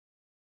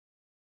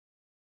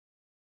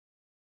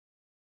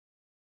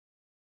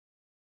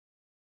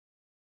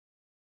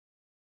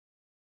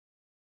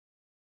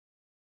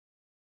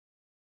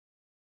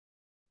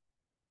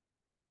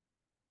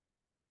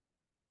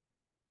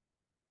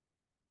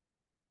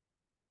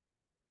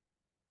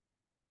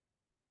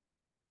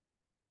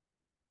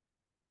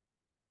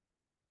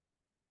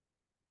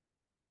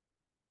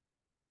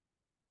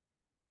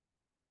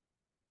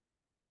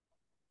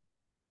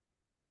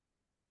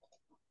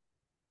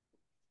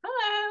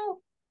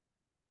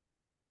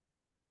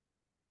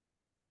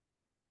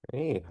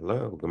Hey,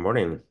 hello, good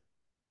morning.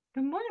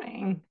 Good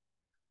morning.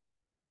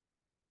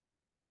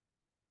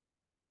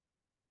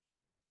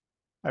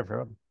 Hi,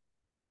 everyone.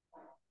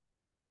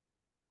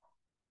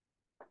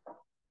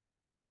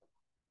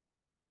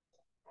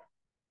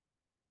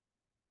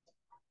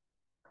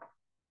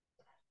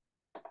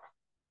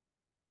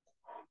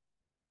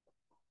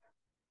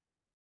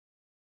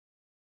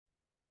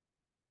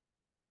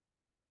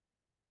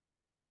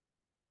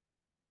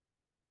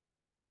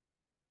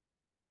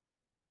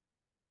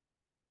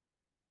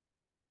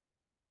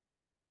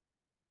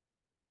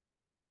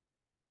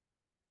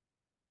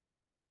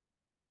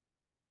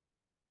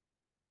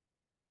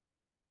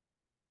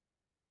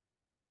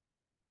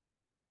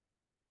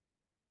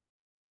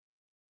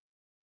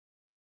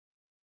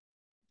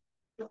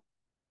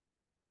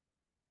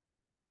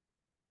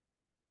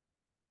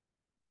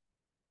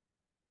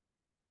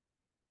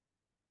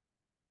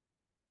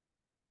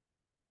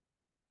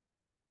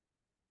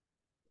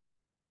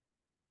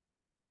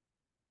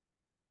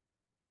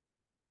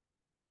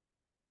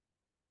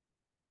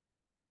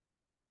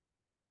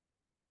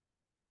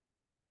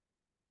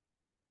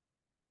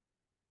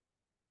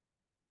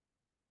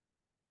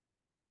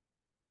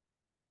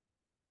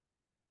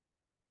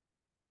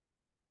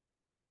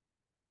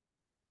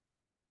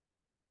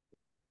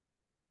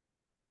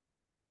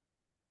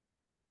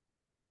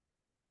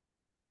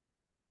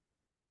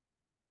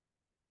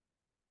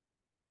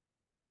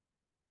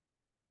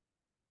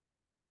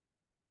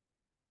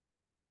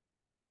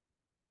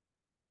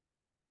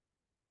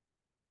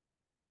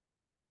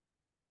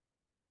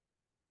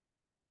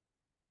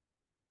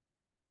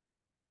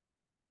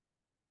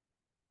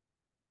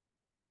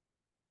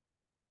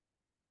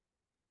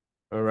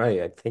 All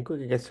right, I think we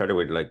can get started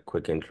with like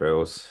quick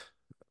intros,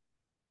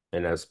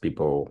 and as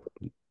people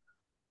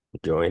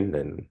join,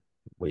 then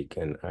we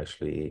can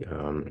actually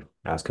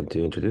ask them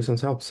to introduce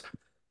themselves.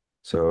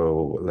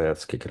 So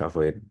let's kick it off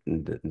with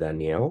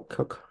Danielle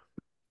Cook.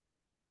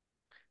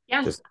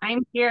 Yes, Just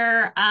I'm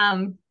here.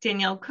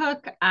 Danielle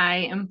Cook.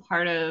 I am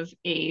part of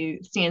a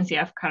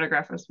CNCF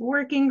cartographers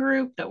working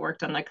group that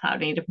worked on the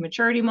cloud native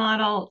maturity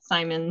model.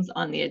 Simon's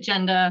on the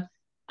agenda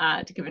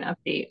to give an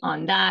update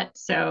on that.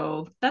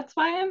 So that's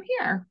why I'm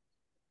here.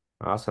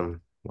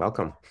 awesome.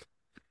 Welcome.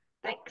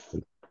 Thanks.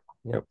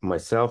 Yep,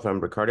 myself, I'm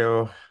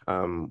Ricardo.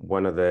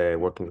 One of the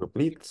working group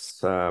leads.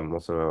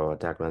 Also a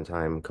Tag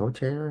Runtime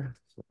co-chair.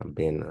 I've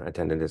been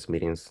attending these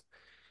meetings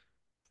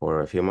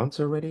for a few months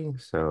already,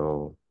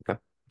 so yeah,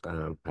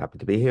 I'm happy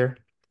to be here.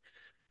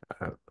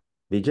 Uh,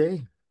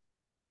 VJ.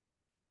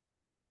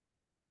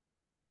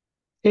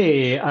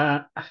 Hey,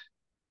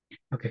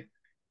 okay.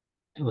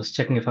 I was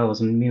checking if I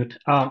was on mute.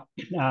 I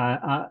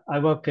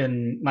work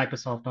in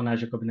Microsoft on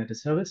Azure Kubernetes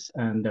Service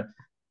and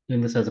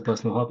doing this as a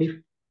personal hobby.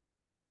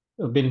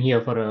 I've been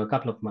here for a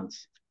couple of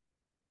months.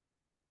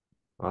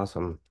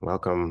 Awesome.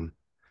 Welcome,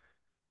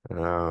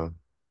 uh,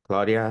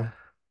 Claudia.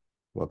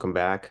 Welcome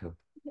back.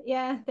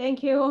 Yeah,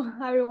 thank you,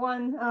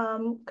 everyone.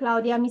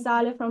 Claudia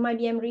Misale from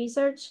IBM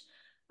Research.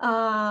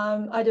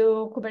 I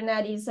do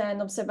Kubernetes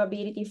and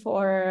observability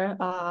for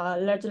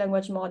large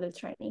language model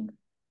training.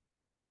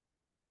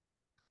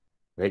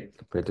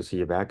 Great to see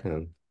you back.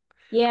 And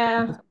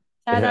Yeah,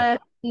 had yeah,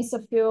 at least a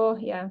few.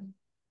 Yeah,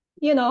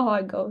 you know how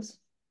it goes.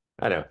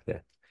 I know. Yeah.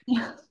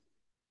 Yeah.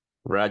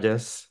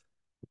 Rajas,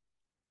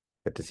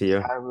 good to see you.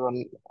 Hi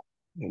everyone.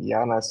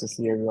 Yeah, nice to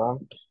see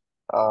everyone.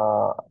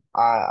 Uh,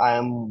 I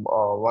am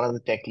one of the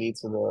tech leads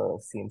for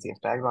the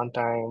CNCF tag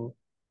runtime.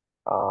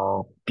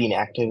 Been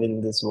active in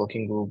this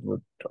working group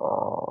with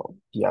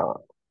yeah,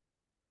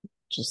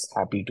 just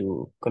happy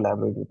to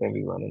collaborate with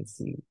everyone and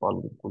see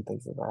all the cool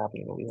things that are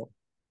happening over here.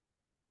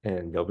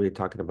 And you'll be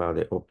talking about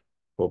the O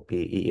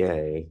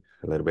OPEA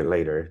a little bit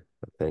later.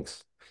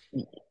 Thanks.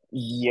 Y-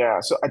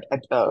 Yeah, so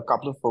a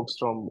couple of folks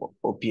from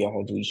OPIA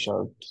had reached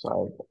out,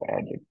 so I've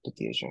added to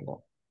the agenda.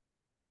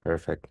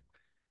 Perfect.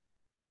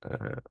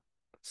 Uh,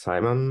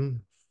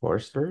 Simon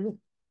Forster,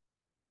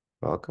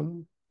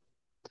 welcome.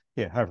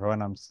 Yeah, hi,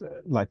 everyone.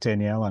 Like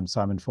Danielle, I'm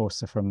Simon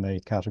Forster from the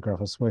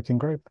Cartographers Working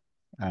Group.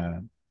 Uh,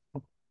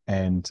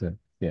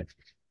 yeah,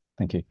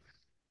 thank you.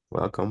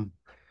 Welcome.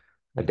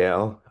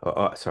 Adele.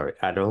 Sorry,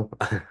 Adele.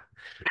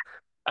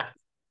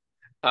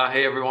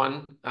 Hey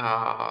everyone,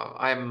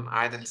 I'm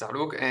Aydin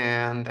Zaruk,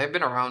 and I've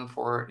been around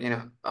for,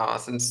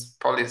 since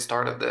probably the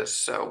start of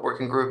this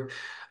working group.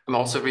 I'm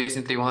also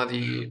recently one of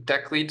the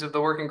tech leads of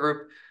the working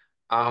group.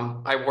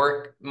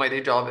 My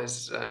day job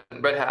is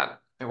in Red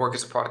Hat. I work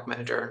as a product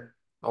manager,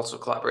 also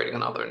collaborating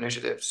on other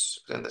initiatives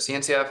in the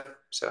CNCF.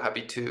 So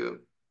happy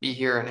to be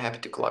here and happy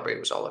to collaborate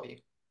with all of you.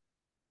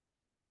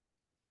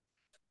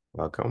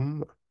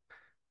 Welcome,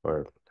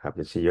 or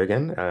happy to see you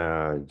again.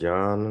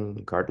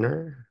 John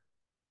Gardner.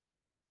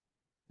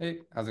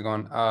 Hey, how's it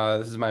going?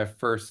 This is my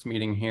first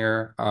meeting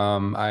here.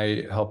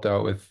 I helped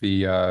out with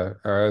or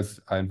I was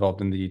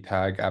involved in the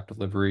tag app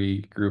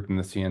delivery group in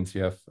the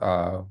CNCF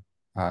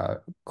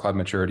cloud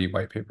maturity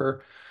white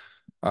paper.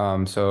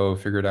 So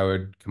figured I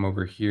would come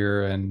over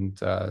here and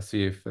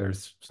see if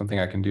there's something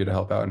I can do to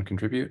help out and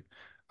contribute.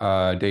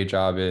 Day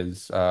job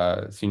is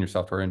senior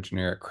software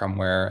engineer at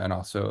Crumware and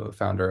also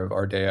founder of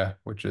Ardea,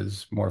 which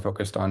is more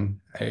focused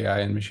on AI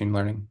and machine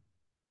learning.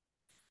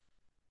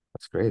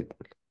 That's great.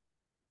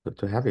 Good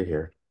to have you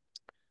here.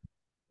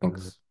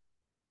 Thanks.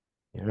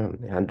 Yeah,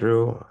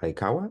 Andrew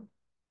Aikawa.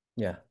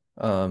 Yeah.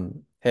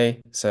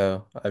 Hey,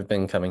 so I've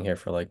been coming here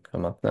for like a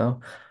month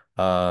now.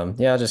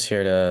 Yeah, just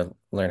here to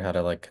learn how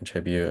to like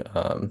contribute.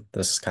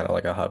 This is kind of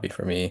like a hobby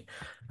for me.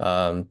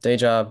 Day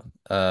job,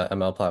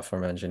 ML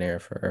platform engineer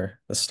for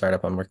the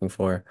startup I'm working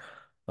for.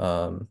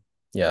 Um,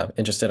 yeah,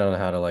 interested on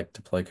how to like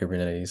deploy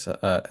Kubernetes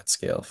at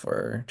scale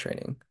for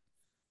training.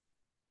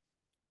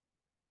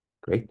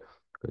 Great.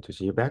 Good to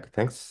see you back.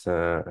 Thanks.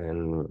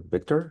 And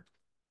Victor.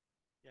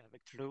 Yeah,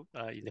 Victor Lu,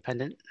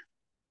 independent.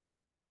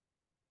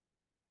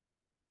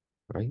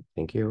 Right.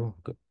 Thank you.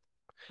 Good.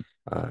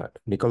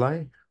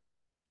 Nikolai.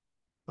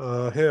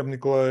 Hey, I'm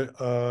Nikolai.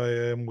 I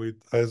am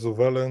with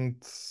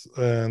Isovalent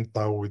and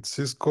now with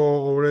Cisco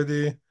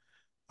already.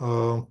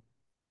 Uh,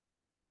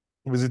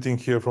 Visiting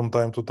here from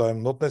time to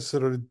time, not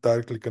necessarily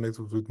directly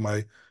connected with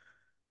my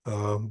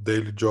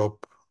daily job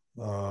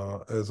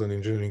as an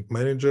engineering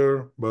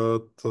manager,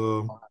 but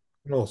who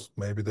knows,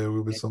 maybe there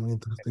will be some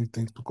interesting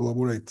things to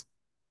collaborate.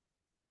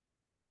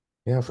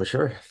 Yeah, for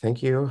sure.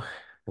 Thank you.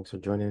 Thanks for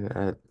joining.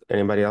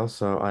 Anybody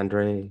else?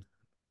 Andre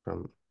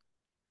from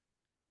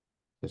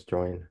just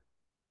joined.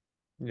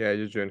 Yeah, I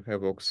just joined. Hi,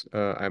 folks.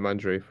 I'm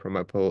Andre from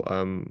Apple.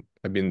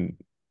 I've been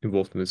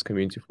involved in this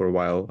community for a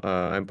while.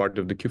 I'm part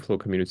of the Qflow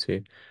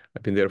community.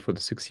 I've been there for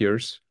the 6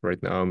 years.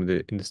 Right now, I'm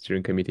in the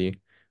steering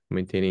committee,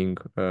 maintaining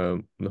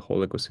the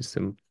whole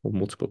ecosystem of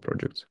multiple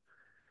projects.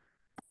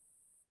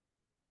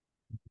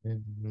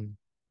 Mhm.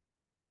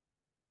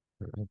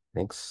 All right,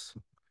 thanks.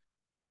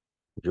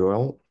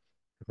 Joel.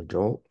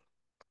 Joel.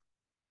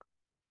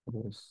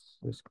 Where's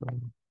this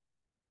going?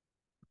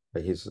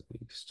 He's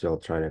still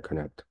trying to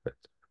connect, but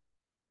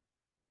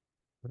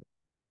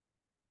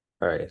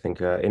all right. I think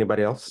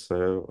anybody else?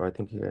 I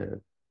think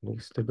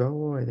needs to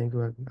go. I think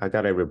I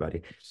got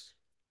everybody.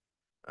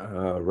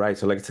 Right.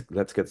 So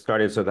let's get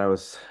started. So that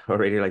was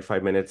already like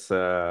 5 minutes.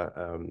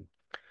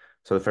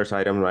 So the first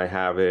item I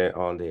have it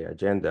on the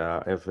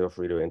agenda, and feel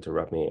free to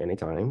interrupt me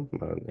anytime,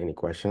 any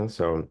questions.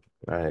 So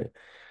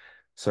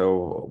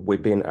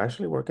we've been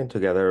actually working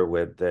together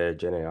with the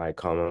Gen AI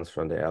Commons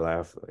from the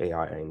LF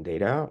AI and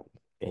data,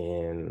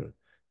 and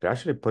they're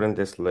actually putting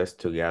this list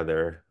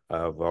together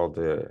of all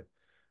the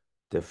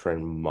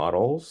different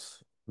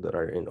models that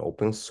are in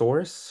open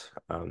source.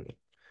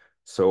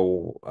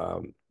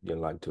 You'd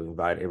like to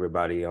invite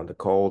everybody on the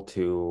call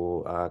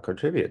to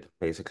contribute.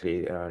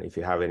 Basically, if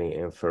you have any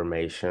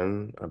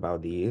information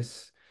about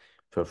these,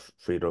 feel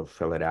free to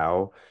fill it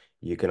out.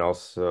 You can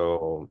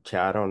also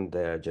chat on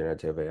the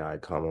Generative AI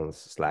Commons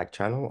Slack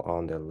channel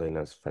on the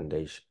Linux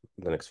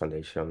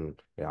Foundation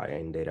AI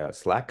and Data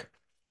Slack.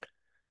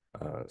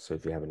 So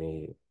if you have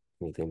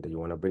anything that you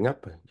want to bring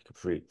up, you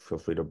can feel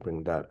free to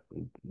bring that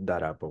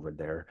up over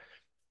there.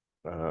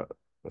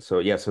 So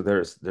yeah, so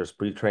there's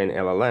pre-trained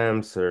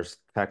LLMs, there's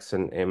text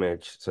and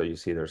image. So you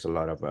see there's a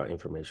lot of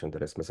information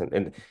that is missing.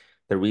 And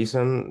the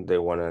reason they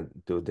want to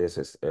do this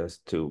is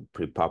to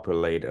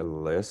pre-populate a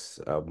list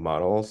of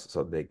models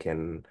so they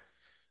can,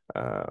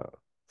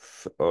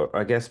 or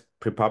I guess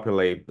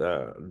pre-populate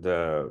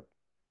the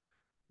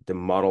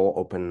model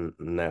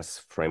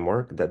openness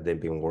framework that they've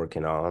been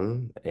working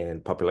on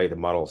and populate the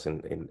models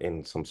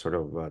in some sort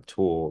of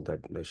tool that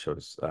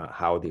shows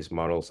how these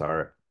models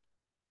are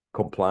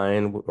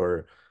complying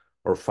or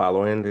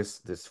following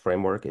this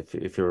framework.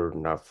 If you're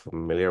not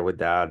familiar with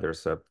that,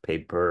 there's a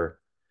paper,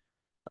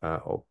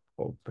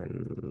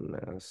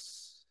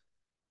 openness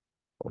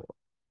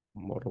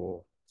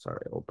model,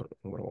 sorry,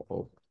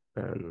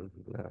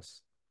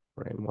 openness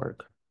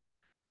framework.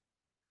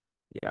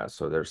 Yeah,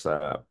 so there's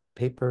a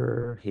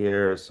paper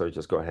here, so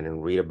just go ahead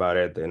and read about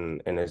it,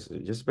 and it's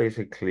just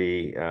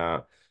basically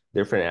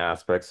different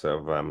aspects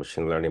of a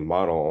machine learning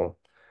model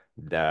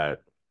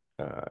that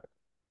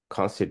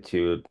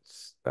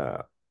constitutes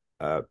a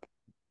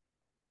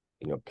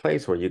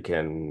place where you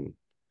can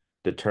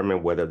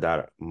determine whether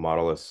that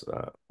model is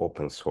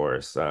open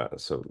source.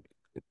 So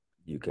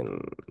you can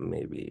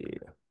maybe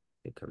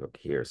take a look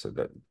here. So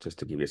that just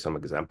to give you some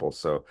examples.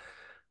 So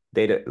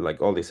data,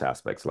 like all these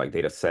aspects, like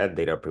data set,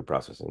 data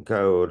preprocessing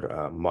code,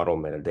 model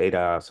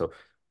metadata. So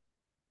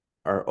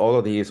are all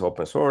of these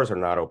open source or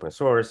not open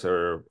source,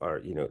 or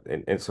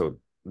and so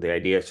the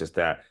idea is just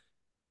that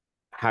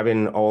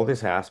having all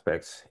these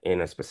aspects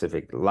in a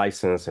specific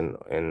license and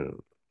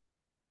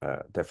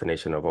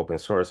definition of open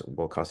source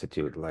will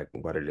constitute like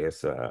what it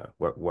is,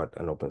 what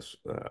an open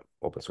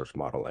source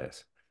model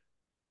is.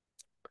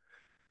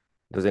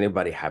 Does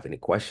anybody have any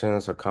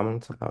questions or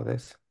comments about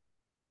this?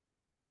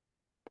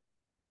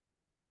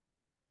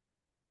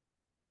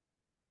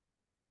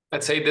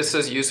 I'd say this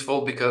is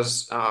useful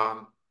because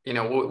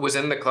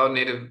within the cloud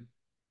native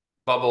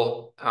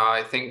bubble,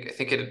 I think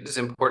it is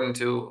important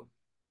to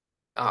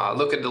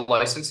look at the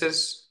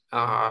licenses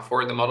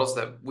for the models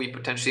that we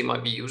potentially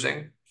might be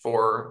using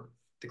for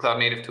the cloud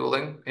native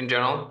tooling in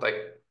general, like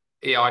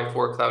AI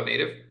for cloud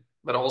native.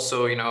 but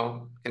also,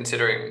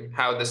 considering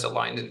how this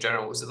aligned in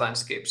general with the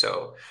landscape.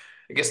 So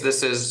I guess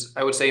this is,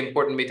 I would say,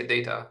 important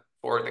metadata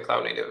for the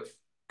cloud native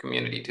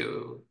community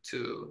to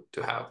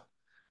have.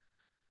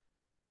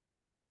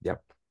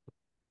 Yep.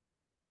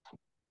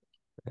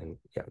 And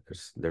yeah,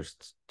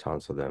 there's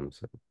tons of them.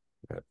 So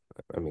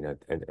I mean,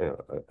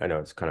 I know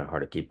it's kind of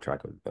hard to keep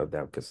track of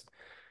them because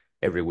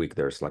every week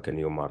there's like a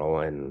new model,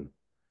 and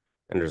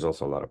there's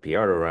also a lot of PR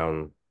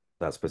around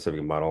that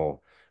specific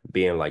model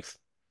being like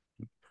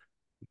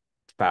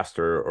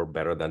faster or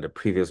better than the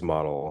previous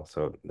model.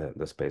 So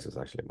the space is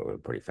actually moving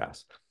pretty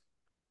fast.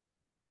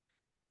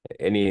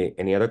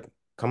 Any other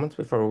comments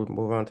before we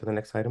move on to the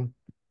next item?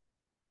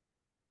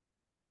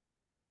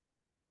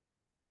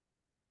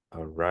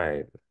 All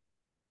right.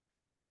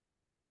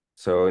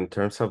 So in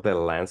terms of the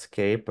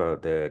landscape,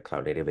 the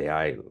cloud native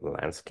AI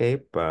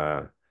landscape,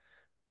 a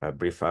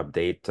brief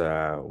update.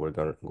 We're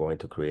going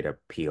to create a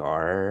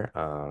PR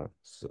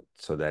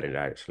so that it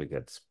actually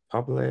gets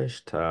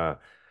published.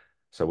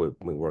 So we're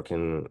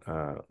working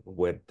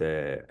with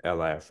the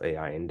LF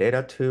AI and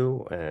data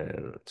too,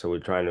 and so we're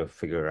trying to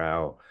figure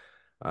out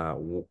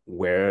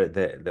where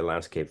the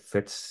landscape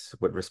fits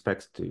with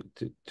respects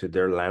to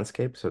their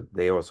landscape. So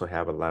they also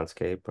have a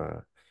landscape.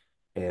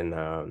 And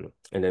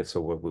then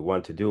so what we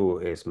want to do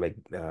is make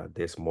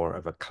this more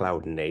of a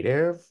cloud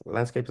native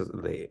landscape, so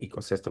the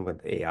ecosystem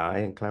with AI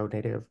and cloud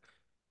native.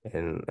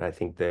 And I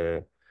think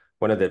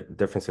one of the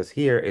differences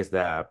here is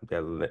that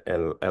the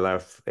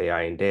LF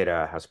AI and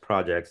data has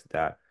projects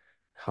that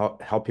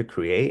help you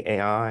create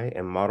AI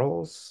and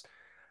models.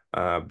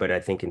 But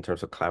I think in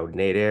terms of cloud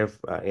native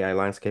AI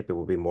landscape, it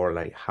will be more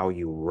like how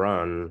you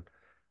run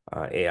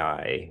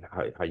AI,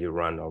 how you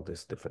run all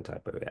these different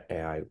type of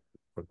AI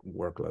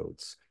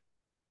workloads.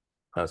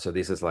 So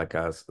this is like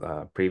a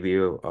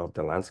preview of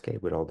the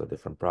landscape with all the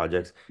different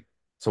projects.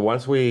 So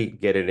once we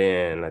get it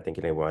in, I think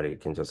anybody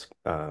can just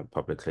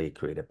publicly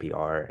create a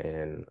PR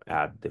and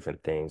add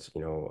different things,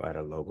 add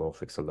a logo,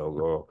 fix a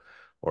logo,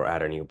 or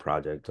add a new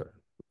project.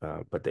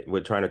 But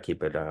we're trying to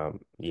keep it, uh,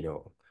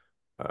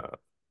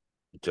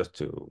 just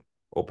to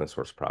open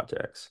source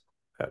projects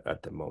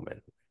at the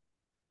moment.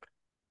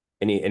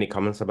 Any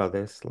comments about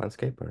this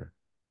landscape or?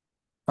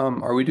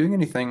 Are we doing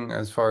anything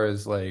as far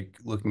as like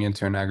looking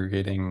into and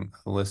aggregating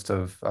a list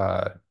of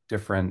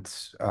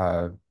different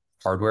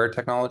hardware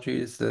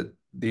technologies that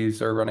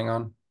these are running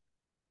on?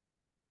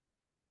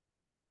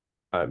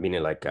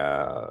 Meaning like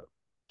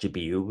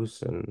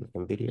GPUs and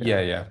Yeah,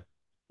 NVIDIA? yeah.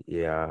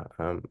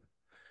 Yeah.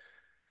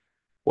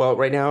 Well,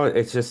 right now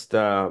it's just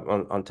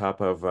on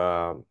top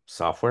of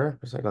software.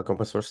 It's like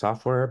open source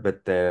software,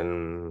 but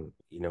then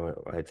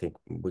I think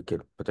we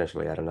could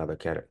potentially add another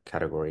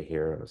category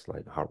here as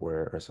like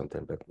hardware or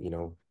something. But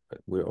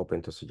we're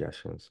open to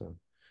suggestions. So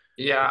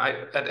Yeah,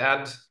 I'd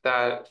add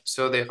that.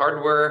 So the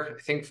hardware,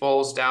 I think,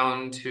 falls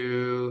down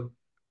to,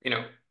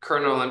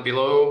 kernel and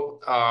below,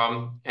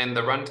 and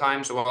the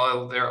runtimes.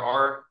 While there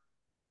are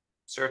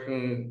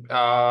certain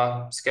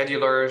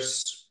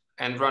schedulers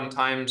and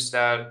runtimes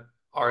that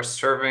are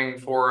serving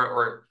for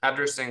or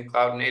addressing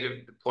cloud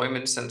native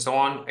deployments and so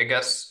on, I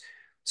guess.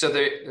 So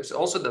there's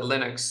also the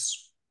Linux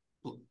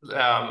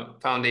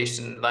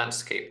foundation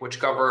landscape, which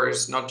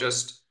covers not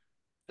just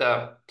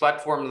the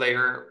platform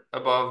layer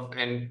above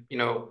and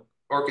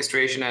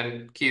orchestration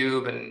and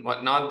cube and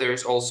whatnot.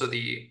 There's also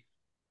the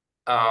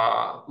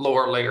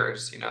lower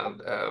layers,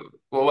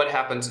 well, what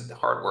happens in the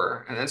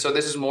hardware. And then so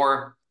this is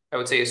more, I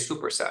would say, a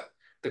superset.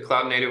 The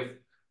cloud native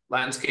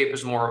landscape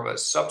is more of a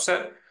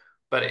subset.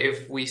 But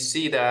if we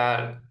see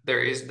that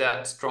there is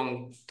that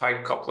strong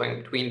tight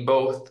coupling between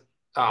both,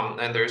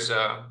 and there's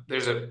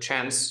a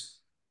chance,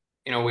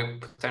 we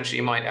potentially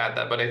might add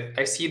that. But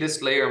I see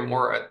this layer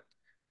more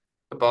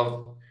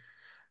above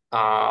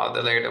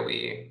the layer that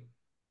we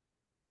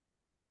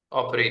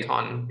operate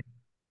on.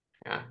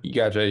 Yeah.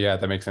 Gotcha. Yeah,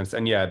 that makes sense.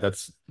 And yeah,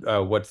 that's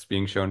what's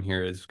being shown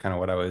here is kind of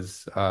what I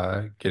was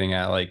getting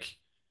at, like,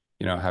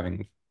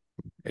 having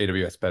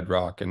AWS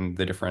Bedrock and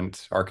the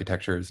different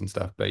architectures and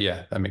stuff. But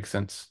yeah, that makes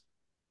sense.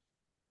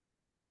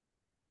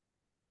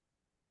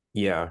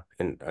 yeah,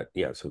 and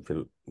yeah. So if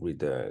you read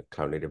the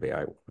cloud native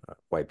AI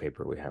white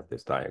paper, we have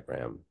this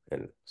diagram,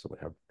 and so we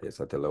have this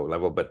at the low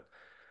level. But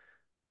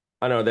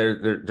I know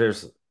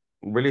there's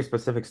really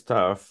specific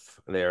stuff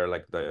there,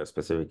 like the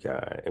specific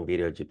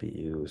NVIDIA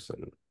GPUs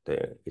and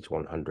the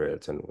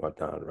H100s and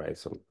whatnot, right?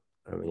 So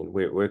I mean,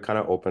 we're kind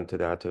of open to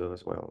that too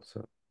as well.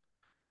 So,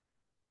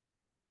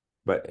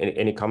 but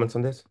any comments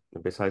on this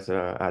besides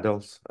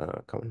adults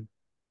comment?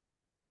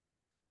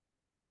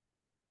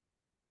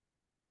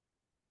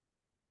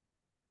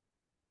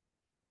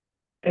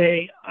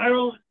 Hey, I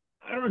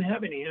don't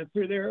have an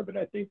answer there, but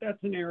I think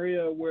that's an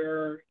area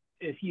where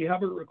if you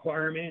have a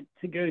requirement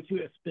to go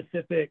to a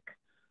specific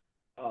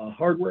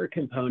hardware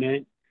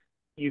component,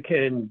 you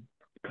can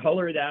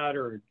color that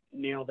or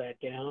nail that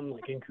down,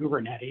 like in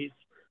Kubernetes.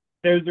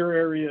 Those are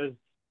areas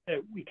that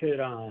we could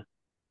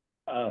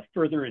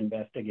further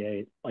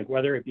investigate, like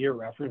whether it be a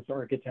reference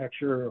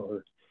architecture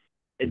or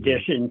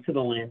addition to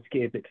the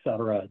landscape, et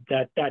cetera.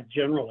 That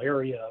general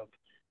area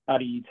of how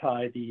do you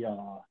tie the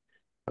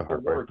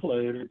hardware.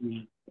 workload or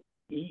the,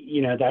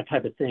 that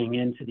type of thing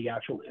into the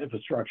actual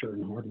infrastructure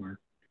and hardware.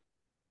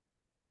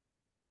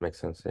 Makes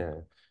sense, yeah.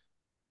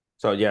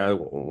 So yeah,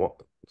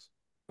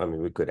 I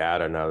mean, we could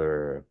add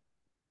another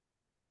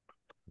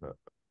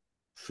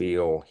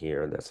field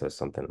here that says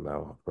something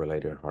about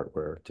related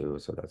hardware too.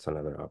 So that's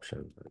another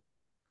option.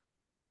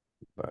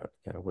 But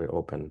yeah, we're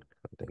open,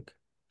 I think.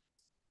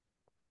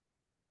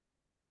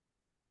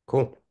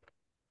 Cool.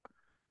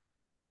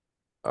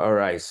 All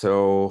right,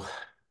 so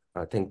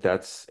I think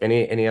that's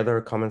any other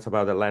comments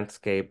about the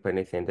landscape,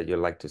 anything that you'd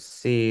like to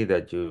see,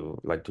 that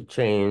you like to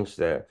change,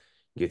 that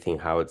you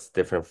think how it's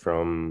different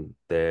from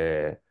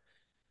the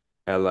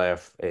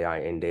LF AI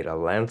and data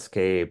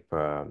landscape?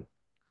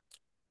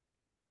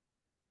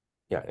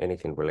 Yeah,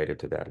 anything related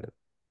to that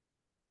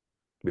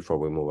before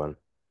we move on.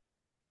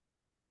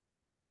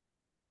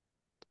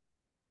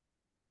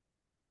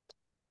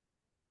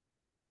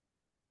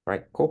 All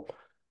right, cool.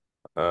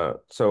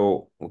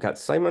 So we got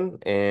Simon,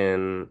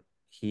 and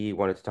he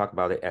wanted to talk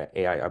about the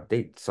AI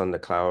updates on the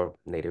cloud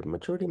native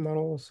maturity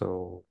model.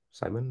 So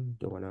Simon,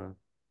 do you wanna?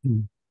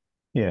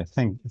 Yeah,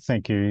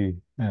 thank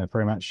you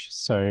very much.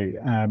 So,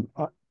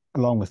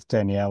 along with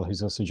Danielle,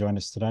 who's also joined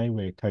us today,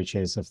 we're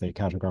co-chairs of the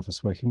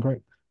Cartographers Working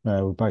Group.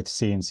 We're both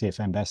CNCF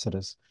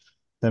ambassadors.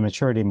 The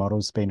maturity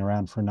model's been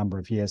around for a number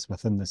of years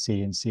within the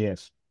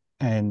CNCF,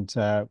 and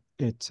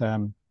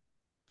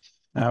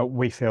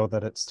we feel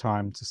that it's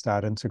time to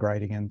start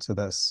integrating into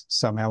this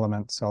some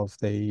elements of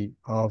the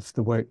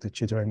work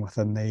that you're doing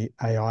within the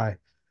AI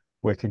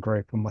working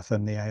group and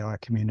within the AI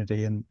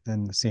community in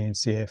the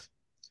CNCF.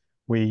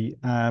 We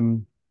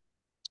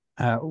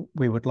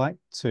would like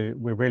to,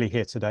 we're really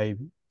here today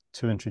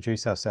to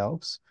introduce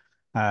ourselves.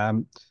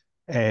 And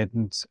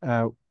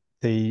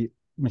the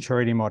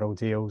maturity model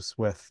deals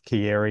with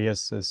key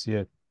areas, as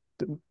you're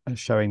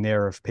showing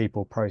there, of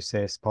people,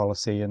 process,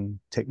 policy, and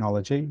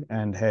technology,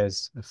 and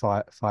has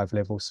five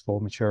levels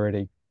for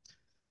maturity.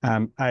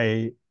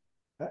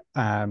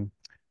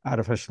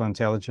 Artificial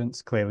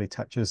intelligence clearly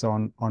touches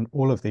on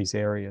all of these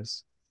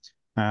areas.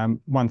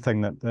 One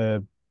thing that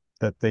the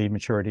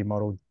maturity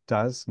model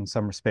does in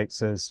some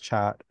respects is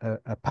chart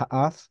a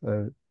path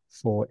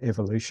for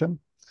evolution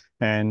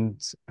and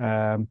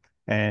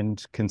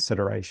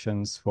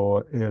considerations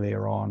for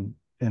earlier on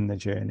in the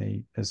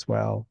journey as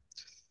well.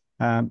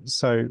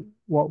 So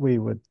what we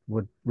would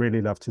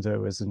really love to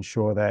do is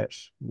ensure that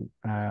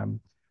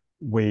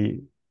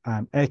we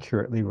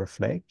accurately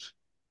reflect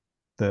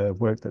the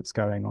work that's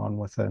going on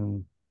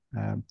within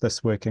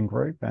this working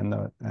group and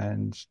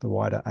the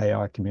wider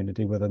AI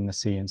community within the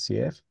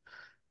CNCF.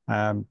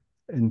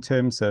 In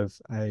terms of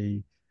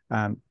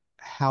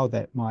how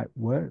that might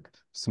work,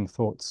 some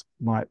thoughts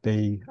might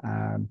be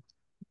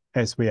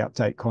as we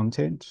update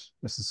content,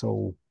 this is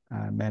all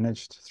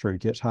managed through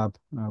GitHub.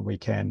 We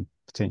can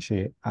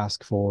potentially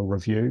ask for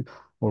review,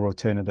 or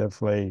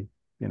alternatively,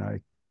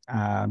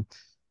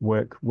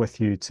 work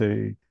with you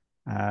to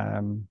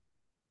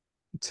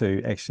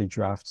actually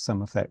draft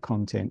some of that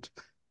content,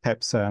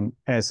 perhaps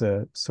as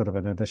a sort of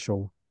an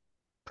initial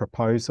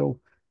proposal.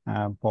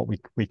 What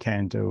we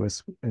can do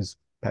is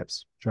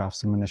perhaps draft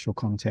some initial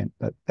content,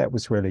 but that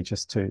was really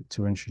just to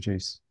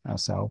introduce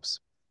ourselves.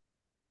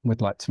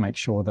 We'd like to make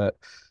sure that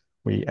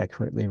we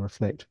accurately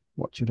reflect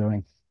what you're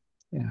doing.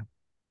 Yeah.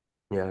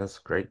 Yeah, that's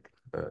great.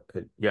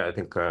 Yeah, I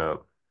think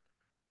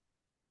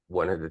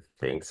one of the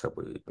things that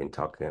we've been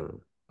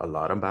talking a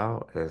lot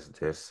about is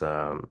this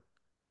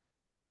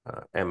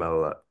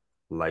ML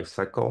life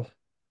cycle.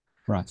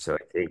 Right. So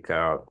I think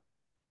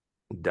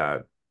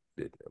that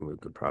we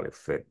could probably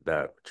fit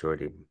that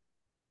maturity,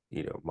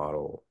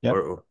 model, Yep.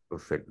 or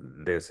fit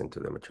this into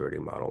the maturity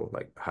model,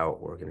 like how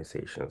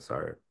organizations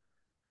are,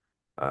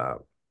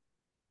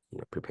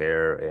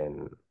 prepare,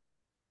 and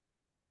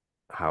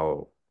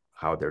how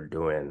they're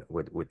doing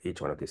with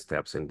each one of these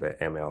steps in the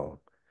ML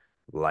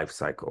life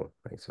cycle,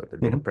 right? So the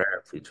data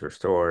prep, feature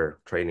store,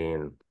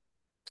 training,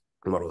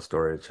 model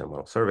storage, and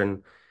model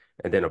serving,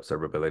 and then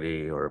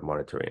observability or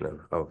monitoring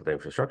of the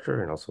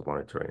infrastructure, and also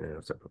monitoring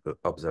and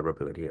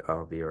observability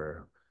of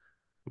your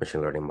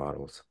machine learning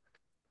models.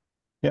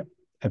 Yep,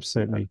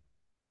 absolutely.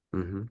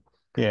 Mm-hmm.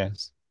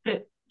 Yes.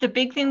 The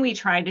big thing we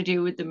try to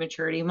do with the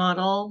maturity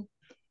model,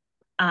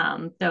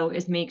 though,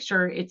 is make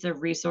sure it's a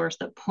resource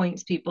that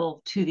points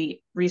people to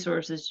the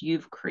resources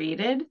you've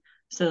created.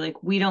 So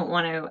like, we don't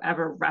want to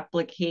ever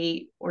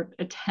replicate or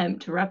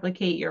attempt to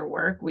replicate your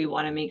work. We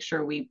want to make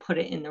sure we put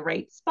it in the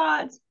right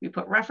spots. We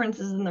put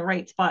references in the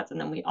right spots, and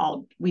then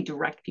we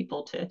direct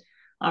people to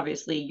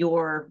obviously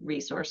your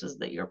resources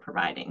that you're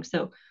providing.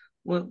 So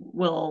we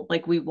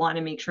want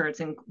to make sure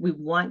we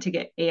want to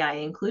get AI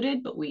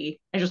included, but I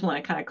just want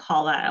to kind of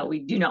call that out. We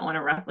do not want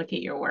to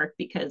replicate your work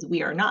because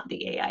we are not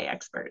the AI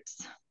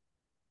experts.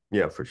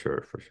 Yeah, for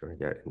sure.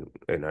 Yeah,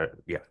 and I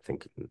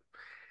think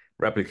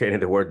replicating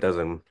the work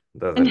doesn't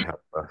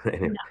help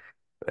any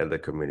the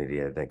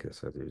community. I think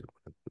so.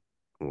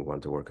 We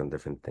want to work on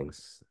different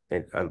things,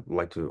 and I'd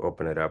like to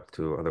open it up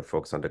to other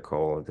folks on the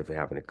call if they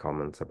have any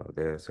comments about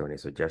this or any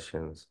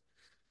suggestions.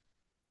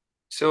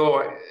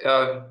 So,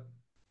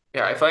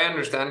 yeah, if I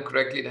understand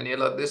correctly,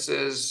 Daniela,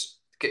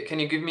 can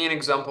you give me an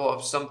example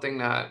of something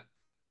that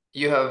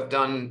you have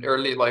done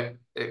early, like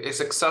a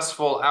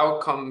successful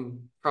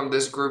outcome from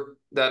this group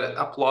that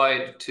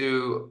applied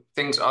to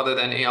things other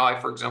than AI,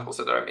 for example,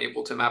 so that I'm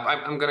able to map?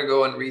 I'm gonna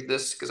go and read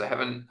this because I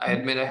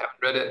admit I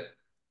haven't read it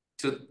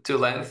to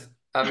length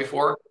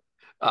before.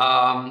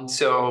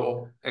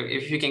 So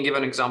if you can give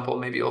an example,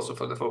 maybe also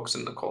for the folks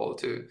in the call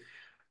to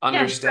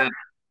understand.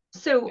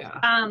 So,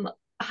 Yeah.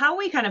 how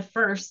we kind of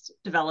first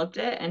developed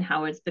it and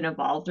how it's been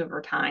evolved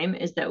over time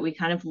is that we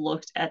kind of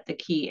looked at the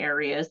key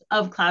areas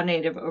of cloud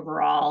native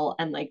overall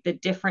and like the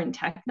different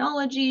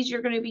technologies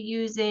you're going to be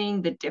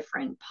using, the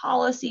different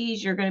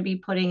policies you're going to be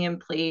putting in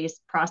place,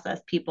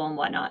 process people and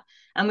whatnot.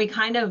 And we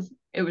kind of,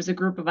 it was a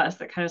group of us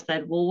that kind of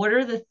said, well, what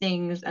are the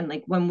things and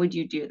like, when would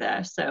you do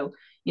this? So,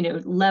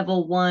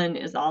 level one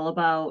is all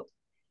about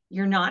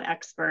you're not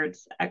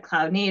experts at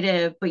cloud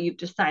native, but you've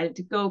decided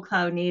to go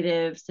cloud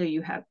native. So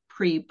you have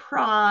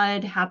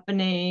pre-prod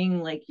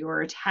happening, like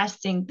you're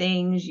testing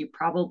things. You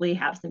probably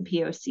have some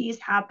POCs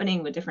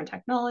happening with different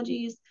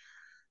technologies.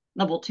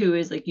 Level two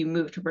is like you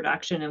move to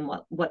production and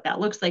what that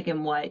looks like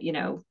and what,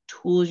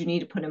 tools you need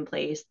to put in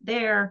place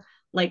there.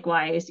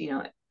 Likewise,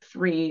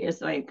 three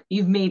is like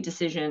you've made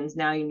decisions.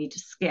 Now you need to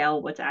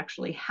scale what's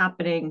actually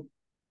happening.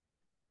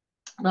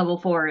 Level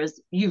four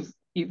is you've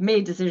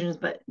made decisions,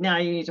 but now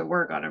you need to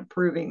work on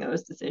improving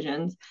those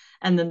decisions.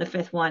 And then the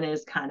fifth one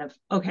is kind of,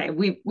 okay,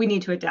 we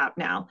need to adapt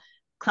now.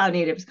 Cloud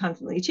native is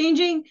constantly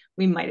changing.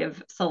 We might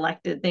have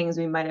selected things.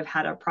 We might have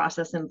had a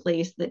process in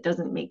place that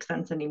doesn't make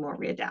sense anymore.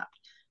 We adapt.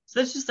 So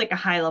that's just like a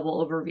high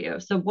level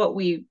overview. So what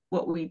we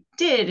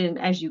did, and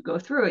as you go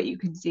through it, you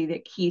can see the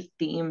key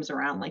themes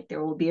around like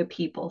there will be a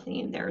people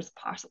theme, there's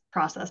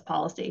process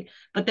policy,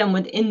 but then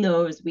within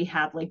those we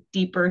have like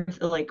deeper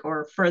like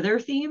or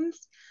further themes.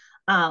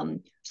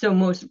 So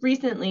most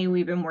recently,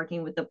 we've been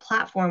working with the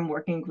platform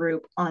working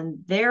group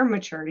on their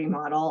maturity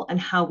model and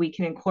how we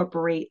can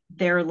incorporate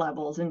their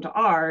levels into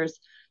ours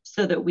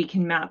so that we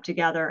can map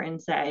together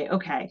and say,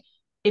 okay,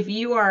 if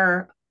you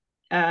are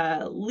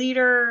a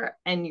leader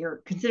and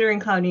you're considering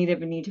cloud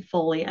native and need to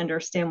fully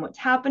understand what's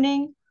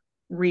happening,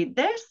 read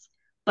this.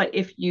 But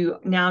if you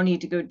now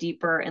need to go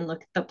deeper and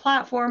look at the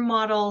platform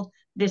model,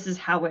 this is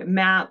how it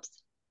maps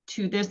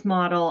to this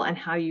model and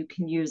how you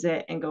can use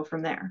it and go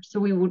from there. So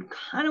we would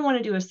kind of want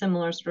to do a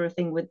similar sort of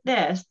thing with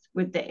this,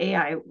 with the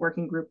AI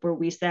working group, where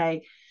we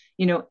say,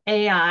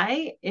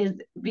 AI is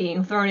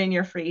being thrown in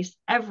your face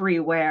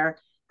everywhere.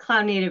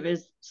 Cloud native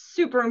is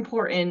super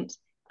important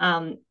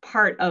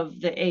part of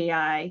the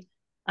AI,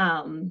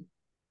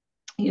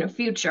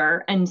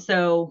 future. And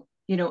so,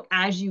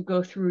 as you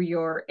go through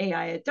your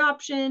AI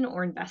adoption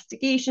or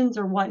investigations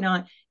or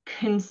whatnot,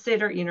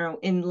 consider,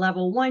 in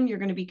level one, you're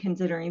going to be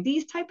considering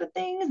these type of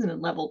things. And in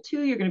level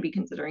two, you're going to be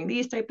considering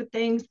these type of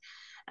things.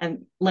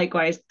 And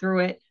likewise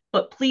through it.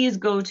 But please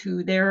go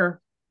to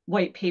their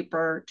white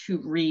paper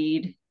to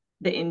read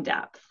the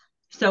in-depth.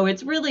 So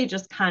it's really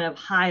just kind of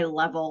high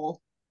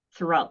level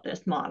throughout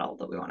this model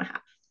that we want to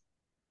have.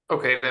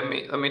 Okay,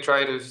 let me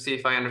try to see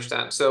if I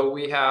understand. So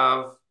we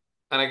have,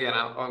 and again,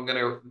 I'm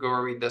gonna go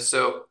read this.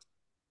 So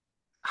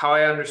how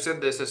I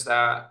understood this is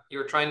that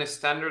you're trying to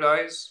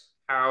standardize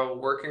how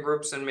working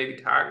groups and maybe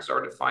tags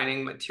are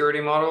defining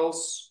maturity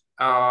models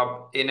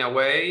in a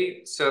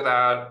way so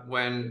that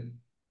when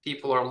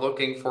people are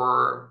looking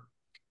for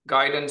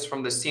guidance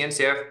from the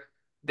CNCF,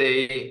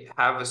 they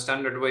have a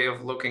standard way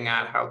of looking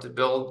at how to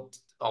build,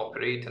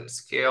 operate, and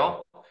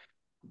scale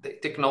the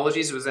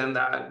technologies within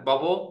that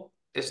bubble.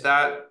 Is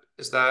that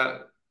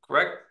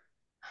correct?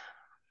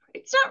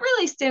 It's not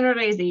really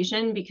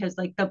standardization because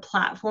like the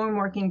platform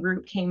working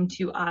group came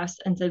to us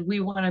and said,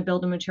 we want to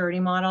build a maturity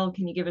model.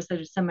 Can you give us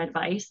some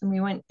advice? And we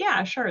went,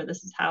 yeah, sure.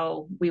 This is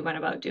how we went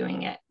about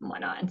doing it and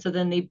whatnot. And so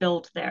then they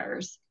built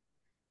theirs.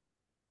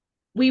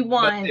 We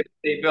want. But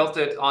they built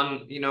it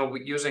on,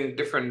 using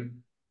different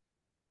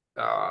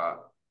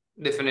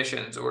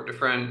definitions or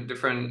different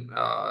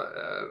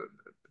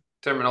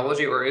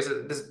terminology, or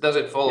does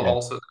it follow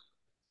also?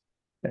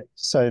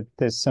 So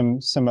there's some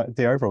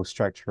the overall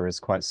structure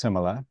is quite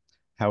similar.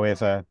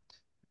 However,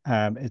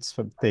 it's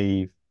for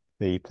the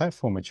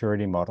platform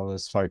maturity model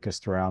is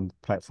focused around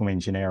platform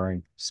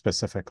engineering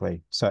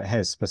specifically. So it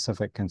has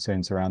specific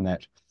concerns around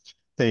that.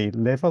 The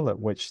level at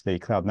which the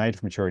cloud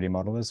native maturity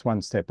model is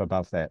one step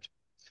above that.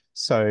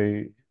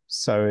 So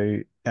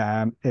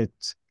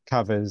it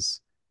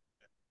covers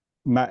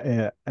we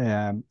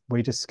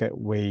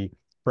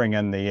bring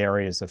in the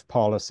areas of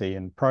policy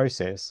and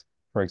process,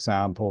 for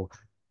example,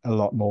 a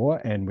lot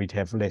more, and we'd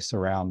have less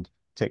around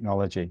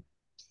technology.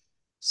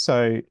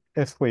 So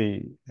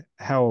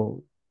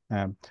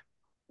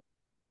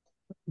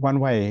one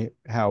way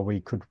how we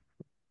could,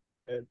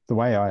 the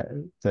way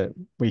that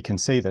we can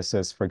see this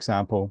is, for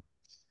example,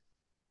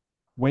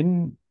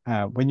 when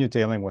you're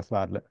dealing with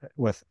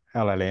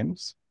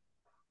LLMs,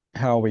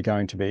 how are we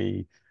going to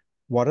be?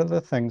 What are the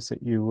things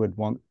that you would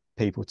want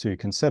people to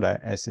consider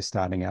as they're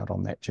starting out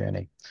on that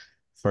journey?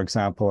 For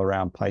example,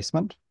 around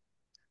placement,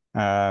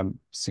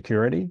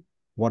 security,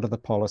 What are the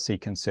policy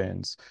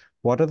concerns?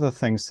 What are the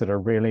things that are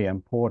really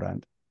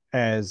important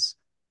as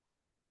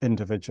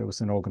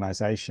individuals and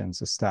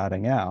organizations are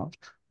starting out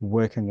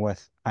working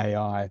with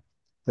AI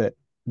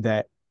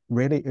that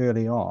really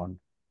early on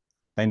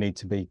they need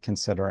to be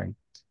considering.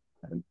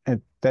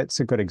 And that's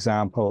a good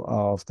example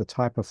of the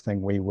type of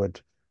thing we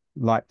would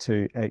like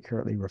to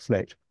accurately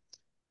reflect.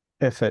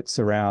 If it's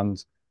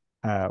around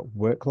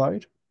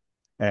workload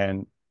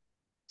and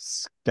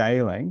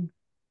scaling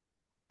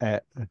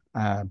at,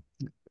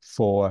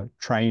 for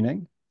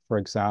training, for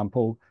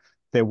example,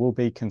 there will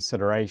be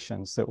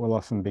considerations that will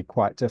often be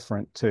quite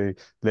different to,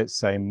 let's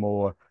say,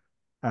 more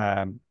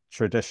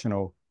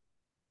traditional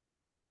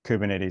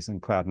Kubernetes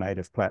and cloud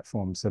native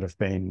platforms that have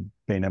been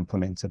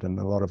implemented in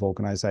a lot of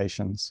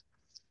organizations.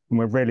 And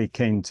we're really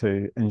keen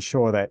to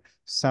ensure that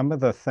some of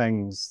the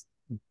things,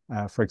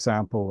 for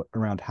example,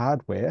 around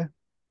hardware,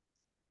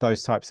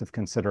 those types of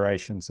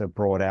considerations are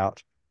brought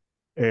out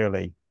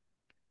early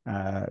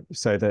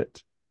so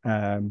that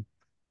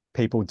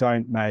people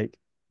don't make,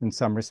 in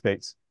some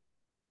respects,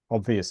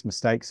 obvious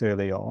mistakes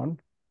early on.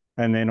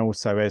 And then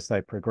also as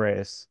they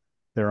progress,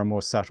 there are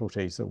more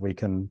subtleties that we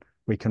can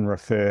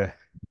refer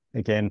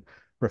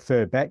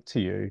back to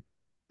you,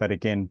 but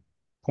again,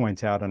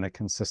 point out in a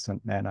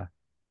consistent manner.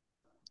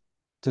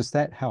 Does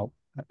that help,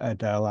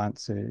 Adele,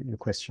 answer your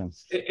question?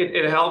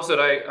 It helps that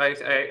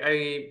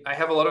I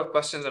have a lot of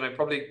questions and I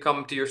probably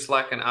come to your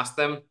Slack and ask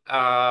them.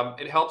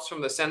 It helps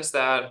from the sense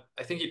that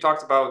I think you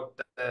talked about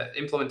the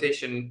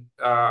implementation.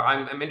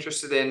 I'm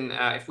interested in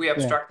if we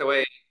abstract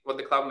away what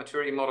the cloud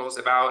maturity model is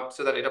about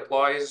so that it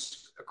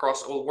applies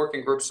across all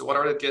working groups. So what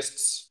are the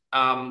gists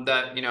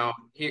that, you know,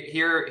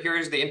 here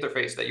is the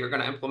interface that you're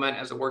going to implement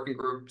as a working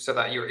group so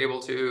that you're able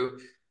to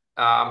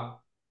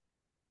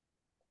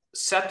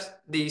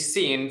set the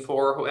scene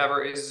for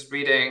whoever is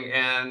reading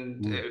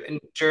and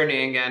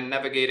journeying and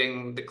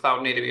navigating the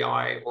cloud native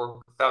AI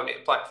or cloud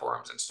native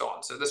platforms and so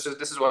on. So this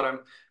is what I'm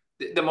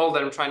the model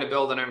that I'm trying to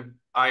build, and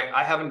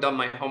I haven't done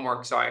my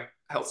homework, so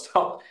I'll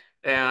stop.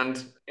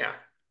 And yeah,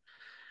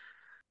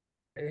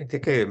 I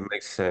think it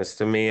makes sense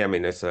to me. I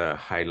mean, it's a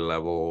high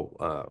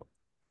level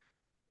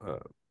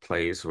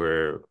place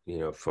where, you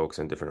know, folks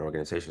in different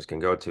organizations can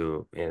go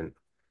to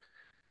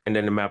and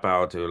then to map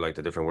out to like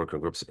the different working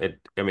groups.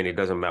 I mean, it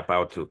doesn't map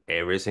out to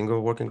every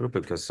single working group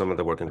because some of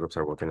the working groups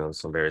are working on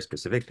some very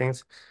specific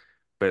things,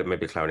 but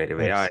maybe cloud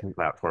native AI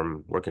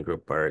platform working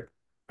group are,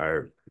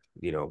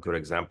 you know, good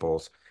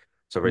examples.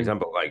 So for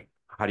example, like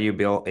how do you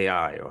build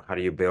AI or how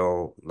do you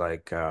build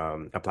like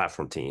a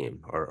platform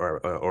team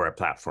or a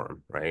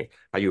platform, right?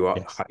 How do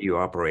you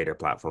operate a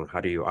platform?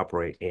 How do you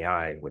operate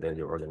AI within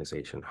your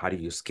organization? How do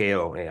you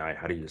scale AI?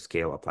 How do you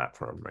scale a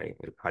platform, right?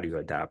 How do you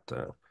adapt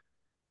a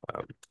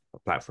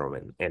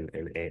platform and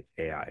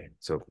AI?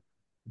 So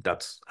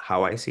that's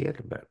how I see it,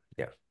 but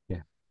yeah.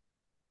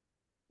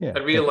 I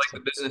really like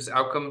the business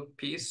outcome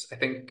piece. I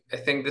think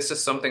this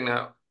is something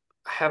that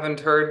I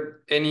haven't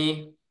heard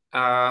any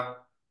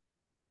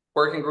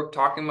working group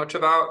talking much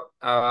about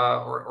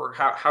or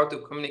how to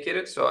communicate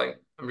it. So I'm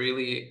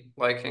really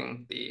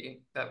liking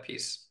that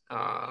piece.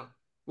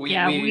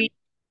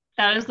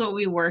 That is what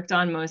we worked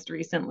on most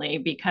recently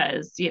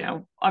because, you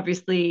know,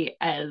 obviously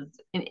as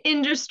an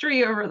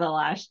industry over the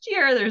last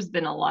year, there's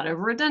been a lot of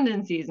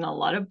redundancies and a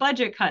lot of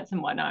budget cuts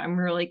and whatnot. And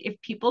we're like, if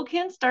people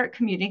can start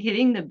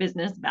communicating the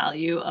business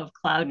value of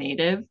cloud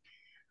native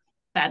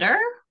better,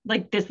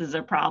 like this is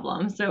a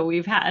problem. So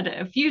we've had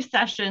a few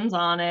sessions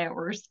on it.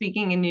 We're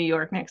speaking in New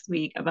York next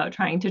week about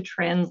trying to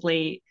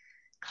translate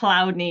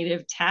cloud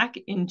native tech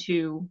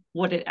into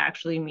what it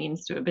actually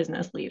means to a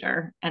business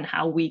leader and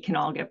how we can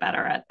all get better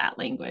at that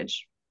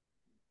language.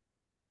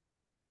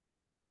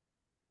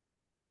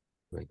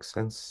 Makes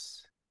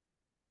sense.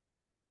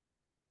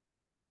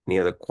 Any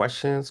other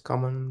questions,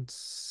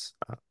 comments,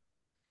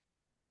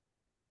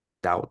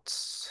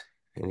 doubts,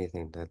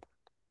 anything that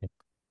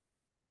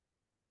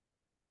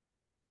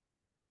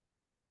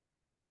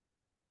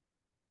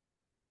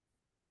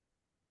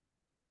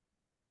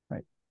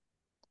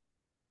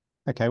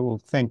Okay,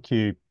 well, thank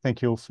you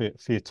all for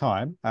your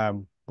time.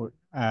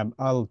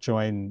 I'll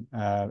join,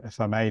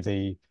 if I may,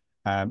 the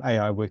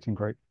AI Working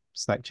Group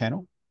Slack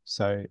channel.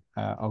 So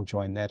I'll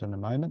join that in a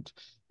moment.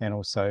 And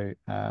also,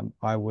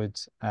 I would,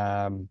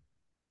 yeah,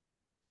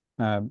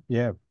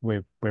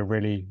 we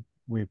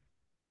would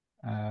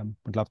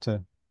love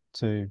to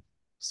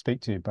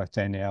speak to you. Both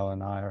Danielle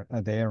and I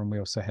are there, and we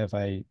also have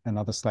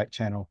another Slack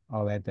channel.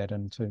 I'll add that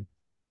into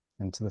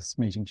this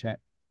meeting chat.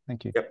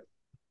 Thank you. Yep,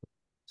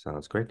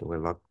 sounds great.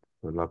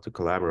 We'd love to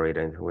collaborate.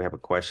 And we have a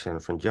question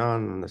from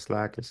John on the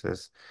Slack. It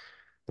says,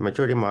 the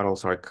maturity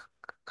models are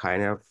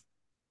kind of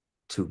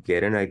to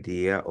get an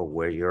idea of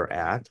where you're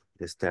at,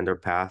 the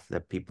standard path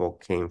that people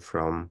came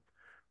from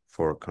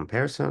for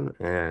comparison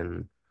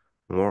and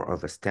more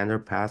of a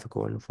standard path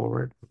going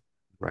forward,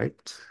 right?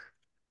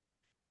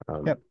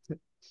 Yep.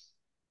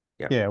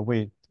 Yeah,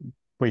 we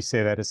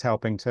see that as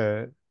helping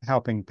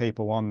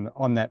people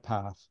on that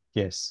path,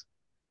 yes,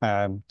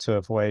 to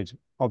avoid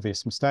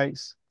obvious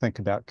mistakes, think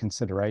about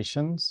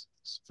considerations,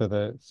 for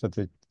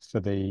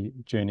the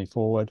journey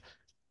forward,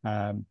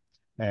 and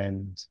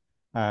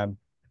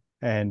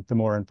the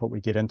more input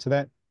we get into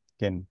that,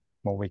 again,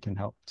 more we can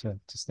help to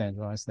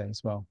standardize that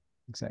as well.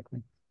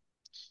 Exactly.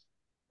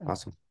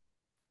 Awesome.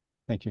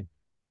 Thank you.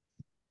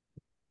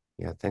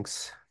 Yeah,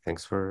 thanks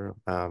for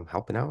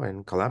helping out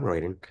and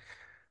collaborating.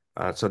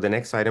 So the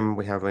next item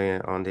we have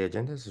on the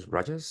agenda is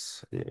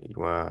Rajesh. You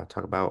want to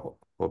talk about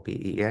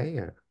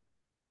OPEA?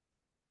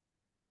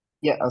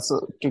 Yeah,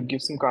 so to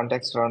give some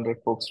context around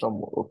it, folks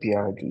from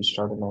OPR had reached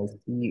out and I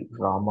see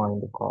Rama in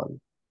the call.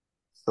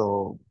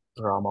 So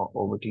Rama,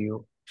 over to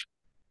you.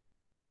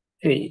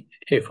 Hey,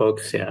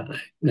 folks. Yeah,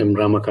 I'm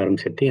Rama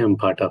Karamsetti. I'm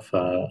part of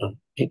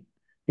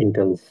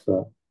Intel's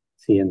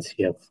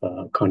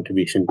CNCF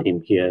contribution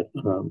team here,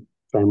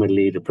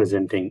 primarily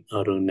representing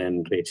Arun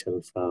and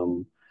Rachel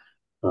from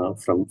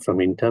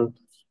Intel.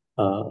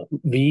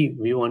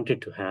 We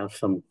wanted to have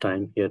some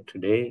time here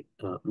today.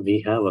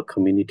 We have a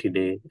community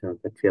day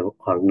that we are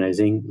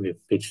organizing. We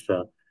pitched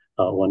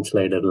one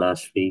slider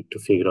last week to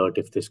figure out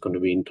if there's going to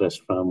be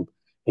interest from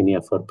any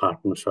of our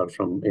partners or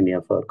from any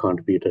of our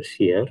contributors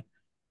here.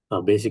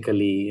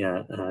 Basically,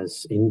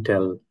 as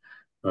Intel,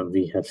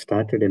 we have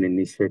started an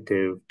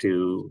initiative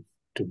to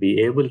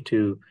be able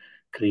to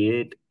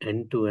create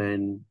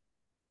end-to-end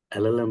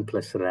LLM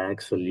plus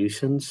RAG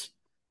solutions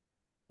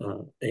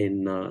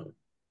and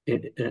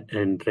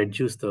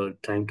reduce the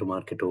time to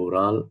market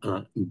overall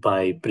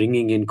by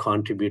bringing in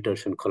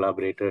contributors and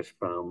collaborators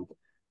from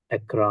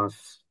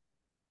across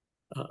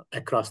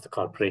the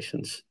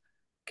corporations.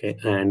 Okay,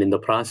 and in the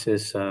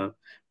process,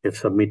 we've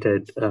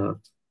submitted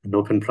an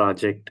open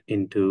project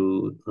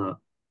into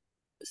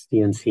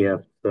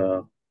CNCF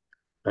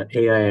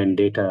AI and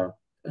data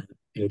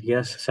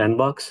areas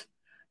sandbox,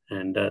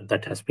 and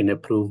that has been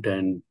approved.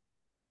 And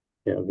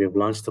we have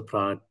launched the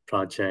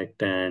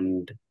project,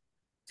 and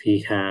we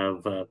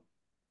have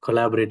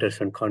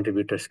collaborators and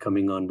contributors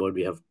coming on board.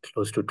 We have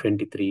close to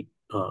 23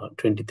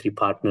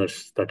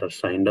 partners that are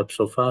signed up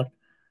so far,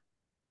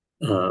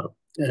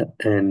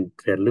 and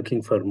we are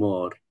looking for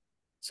more.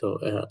 So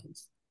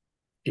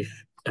if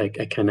I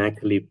can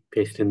actually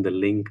paste in the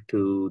link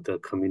to the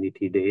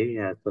community day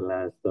as well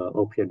as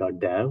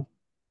opia.dev.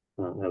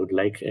 I would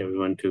like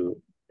everyone to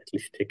at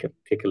least take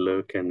a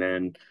look and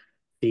then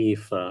see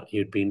if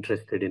you'd be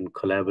interested in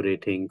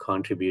collaborating,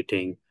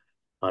 contributing,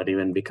 or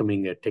even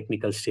becoming a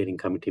technical steering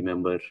committee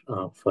member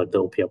for the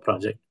OPIA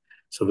project.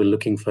 So we're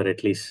looking for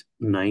at least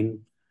 9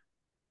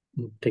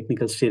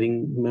 technical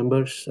steering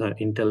members,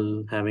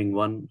 Intel having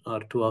 1 or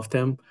 2 of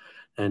them,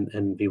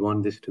 and we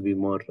want this to be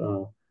more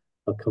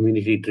a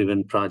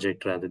community-driven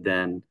project rather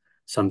than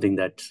something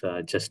that's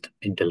just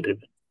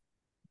Intel-driven.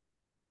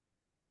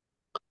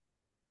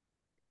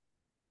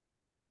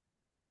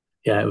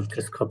 Yeah, I've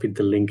just copied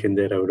the link in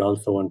there. I would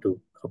also want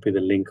to copy the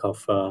link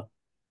of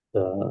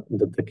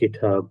the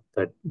GitHub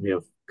that we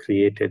have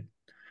created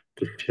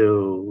to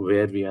show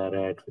where we are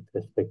at with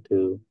respect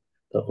to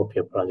the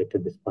OPIA project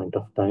at this point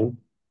of time.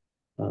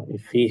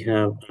 If we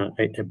have,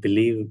 I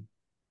believe,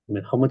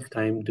 how much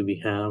time do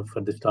we have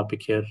for this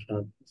topic here,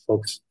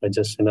 folks,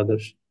 Just and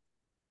others?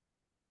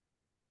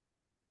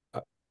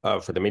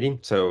 For the meeting?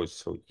 So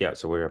yeah,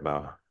 so we're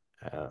about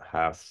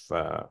half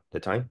the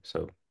time.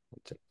 So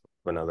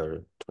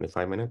another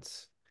 25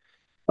 minutes.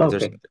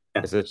 Okay.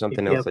 Is there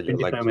something If you else have that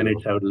you'd like 25 to?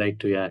 minutes, I would like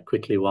to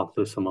quickly walk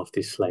through some of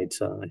these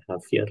slides I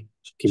have here.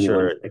 Give me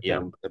Sure. 1 second.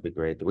 Yeah, that'd be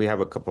great. We have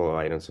a couple of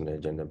items on the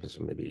agenda, but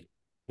so maybe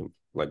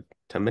like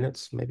 10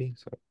 minutes, maybe.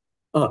 So.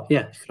 Oh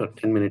yeah, sure.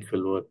 10 minutes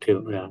will work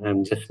too. Yeah,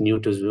 I'm just new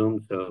to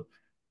Zoom, so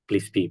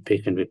please be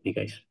patient with me,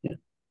 guys. Yeah.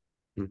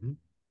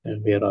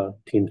 And we are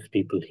teams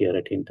people here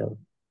at Intel.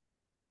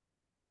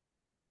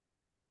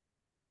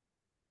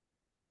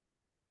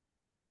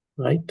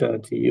 Right, do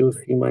you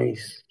see my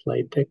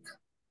slide deck?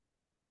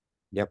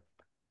 Yep.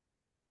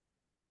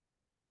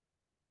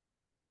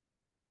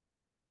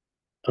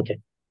 Okay.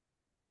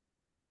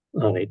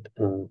 All right.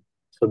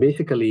 So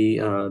basically,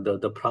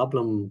 the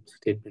problem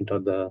statement or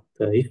the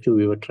issue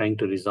we were trying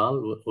to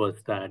resolve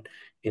was that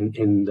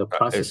in the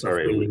process of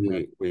Sorry,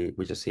 building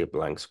we just see a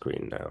blank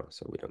screen now,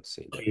 so we don't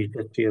see. You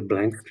just see a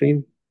blank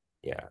screen?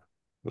 Yeah,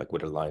 like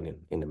with a line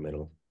in the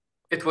middle.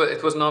 It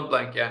was not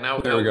blank. Yeah, now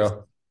There we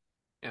go.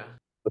 Yeah.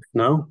 But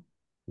now?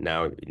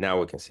 Now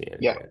we can see it.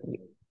 Yeah.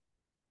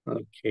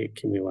 Okay,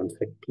 give me 1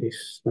 sec,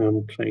 please.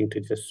 I'm trying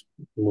to just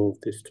move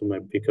this to my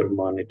bigger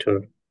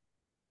monitor.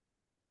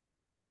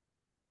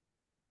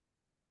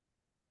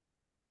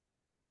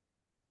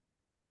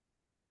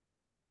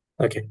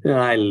 Okay,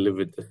 I'll live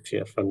with this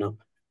here for now.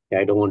 Yeah,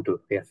 I don't want to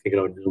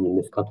figure out Zoom in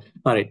this call.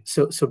 All right,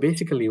 so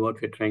basically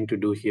what we're trying to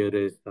do here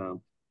is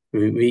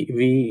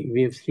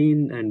we have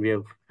seen and we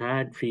have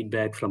had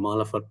feedback from all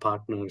of our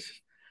partners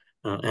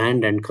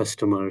and end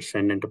customers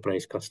and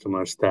enterprise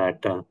customers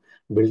that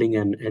building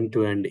an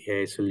end-to-end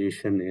AI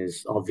solution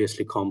is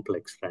obviously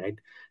complex, right?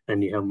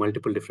 And you have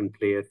multiple different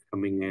players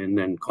coming in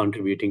and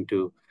contributing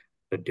to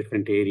the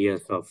different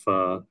areas of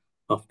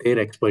their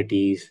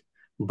expertise.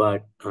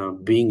 But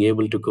being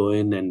able to go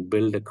in and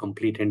build a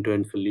complete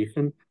end-to-end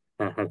solution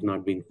has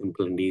not been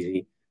simple and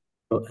easy.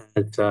 So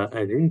as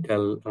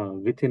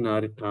Intel, within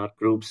our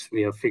groups,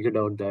 we have figured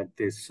out that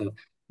there's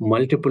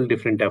multiple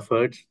different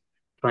efforts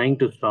trying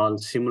to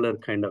solve similar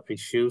kind of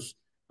issues,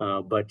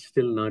 but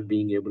still not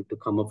being able to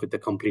come up with a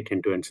complete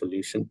end-to-end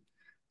solution.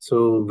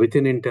 So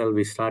within Intel,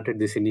 we started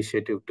this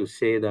initiative to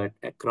say that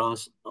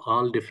across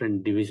all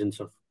different divisions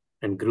of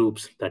and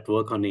groups that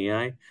work on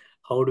AI,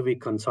 how do we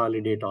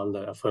consolidate all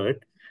the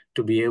effort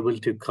to be able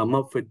to come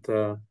up with,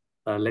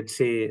 let's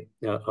say,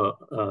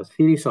 a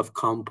series of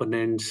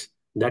components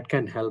that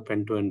can help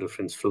end-to-end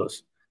reference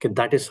flows. Okay,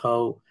 that is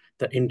how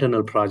the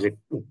internal project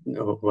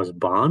was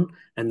born.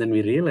 And then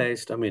we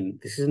realized, I mean,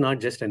 this is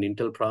not just an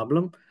Intel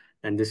problem,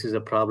 and this is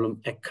a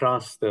problem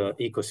across the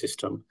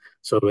ecosystem.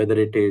 So whether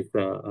it is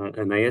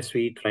an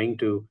ISV trying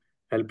to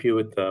help you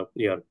with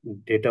your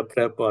data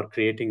prep or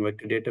creating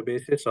vector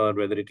databases, or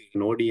whether it is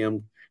an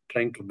ODM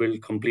trying to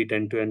build complete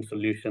end-to-end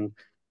solution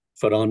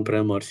for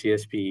on-prem or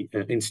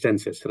CSP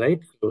instances,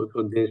 right? So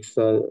there's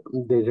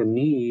a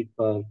need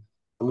for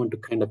someone to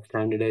kind of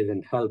standardize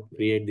and help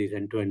create these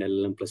end-to-end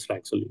LLM plus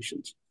RAG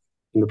solutions.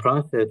 In the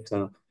process,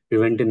 we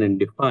went in and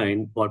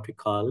defined what we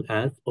call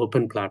as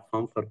open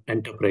platform for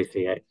enterprise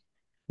AI.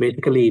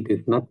 Basically, it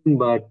is nothing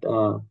but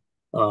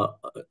uh,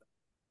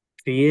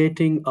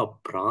 creating a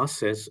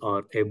process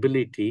or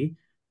ability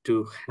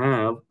to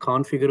have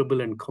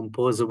configurable and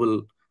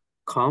composable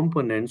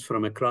components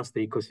from across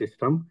the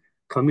ecosystem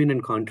come in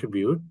and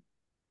contribute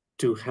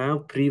to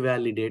have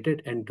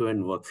pre-validated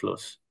end-to-end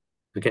workflows.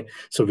 Okay,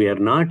 so we are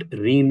not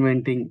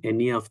reinventing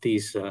any of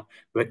these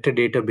vector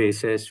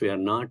databases. We are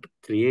not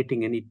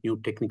creating any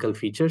new technical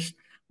features,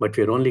 but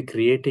we're only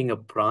creating a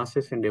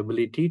process and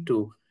ability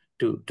to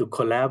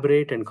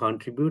collaborate and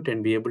contribute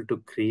and be able to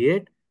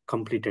create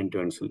complete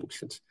end-to-end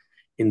solutions.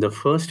 In the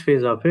first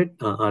phase of it,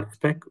 our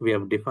spec, we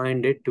have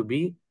defined it to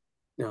be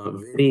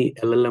very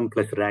LLM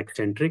plus RAG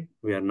centric.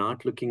 We are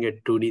not looking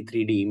at 2D,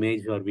 3D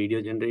image or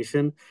video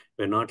generation.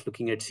 We're not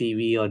looking at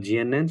CV or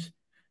GNNs.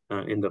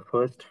 In the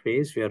first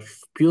phase, we are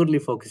purely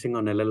focusing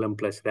on LLM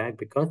plus RAG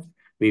because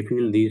we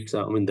feel these,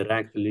 the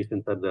RAG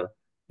solutions are the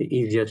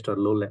easiest or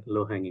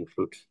low hanging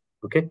fruits.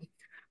 Okay.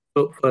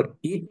 So for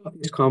each of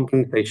these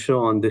components I show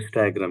on this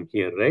diagram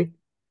here, right?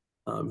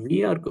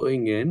 We are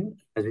going in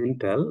as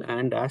Intel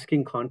and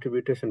asking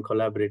contributors and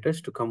collaborators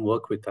to come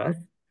work with us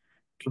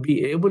to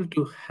be able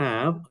to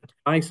have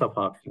a choice of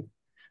options,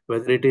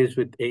 whether it is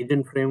with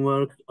agent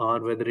frameworks or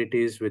whether it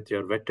is with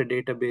your vector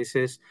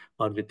databases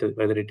or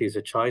whether it is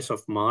a choice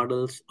of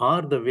models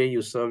or the way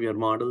you serve your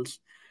models.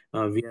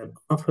 We are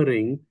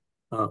offering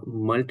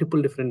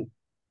multiple different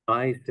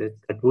choices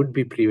that would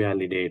be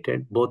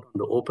pre-validated, both on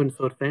the open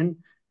source end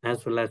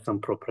as well as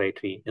some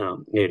proprietary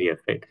areas,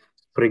 right?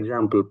 For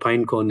example,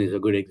 Pinecone is a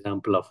good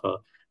example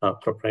of a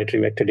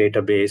proprietary vector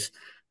database.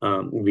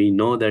 We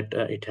know that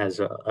it has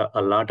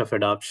a lot of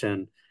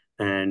adoption,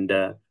 and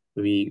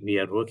we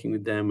are working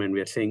with them, and we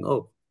are saying,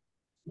 oh,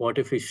 what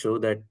if we show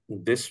that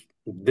this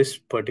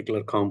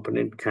particular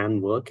component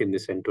can work in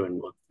this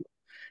end-to-end workflow?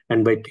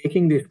 And by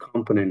taking these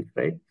components,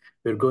 right,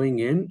 we're going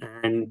in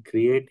and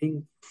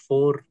creating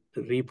 4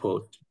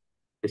 repos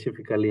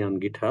specifically on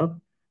GitHub.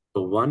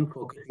 So one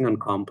focusing on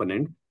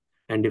components.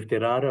 And if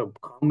there are a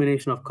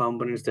combination of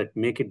components that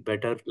make it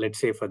better, let's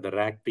say for the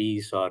RAG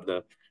piece or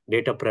the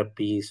data prep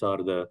piece or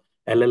the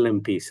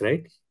LLM piece,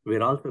 right?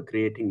 We're also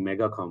creating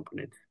mega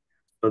components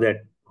so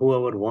that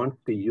whoever wants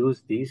to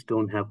use these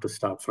don't have to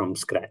start from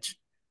scratch.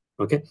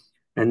 Okay.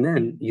 And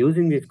then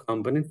using these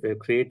components, we're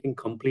creating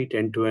complete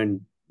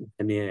end-to-end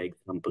AI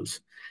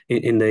examples.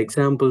 In the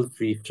examples,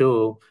 we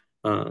show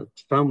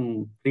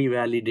some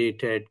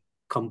pre-validated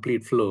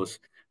complete flows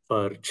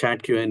for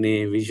chat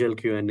Q&A, visual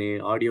Q&A,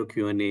 audio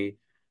Q&A,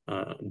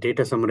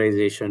 data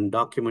summarization,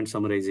 document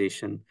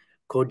summarization,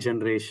 code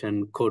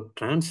generation, code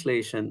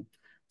translation,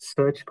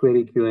 search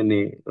query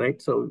Q&A,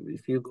 right? So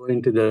if you go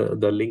into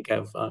the link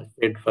I've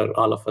shared for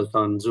all of us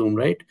on Zoom,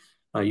 right?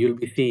 You'll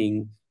be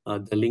seeing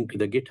the link to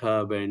the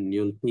GitHub, and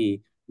you'll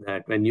see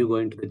that when you go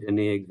into the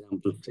GenAI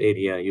examples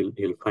area,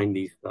 you'll find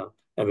these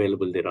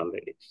available there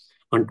already.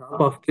 On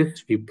top of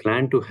this, we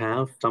plan to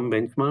have some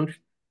benchmarks.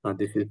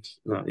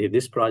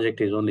 This project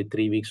is only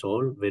 3 weeks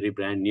old, very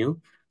brand new,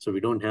 so we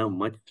don't have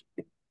much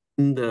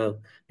in the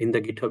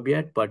GitHub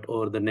yet. But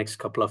over the next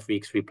couple of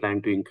weeks, we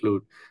plan to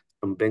include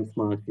some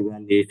benchmark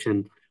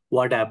evaluation.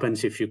 What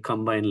happens if you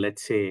combine,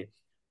 let's say,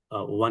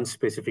 one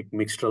specific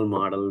Mixtral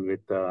model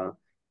with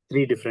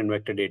 3 different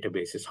vector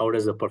databases? How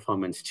does the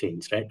performance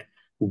change, right?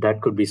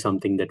 That could be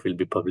something that we'll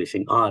be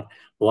publishing. Or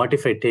what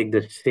if I take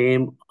the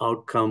same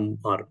outcome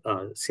or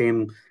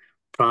same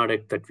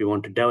product that we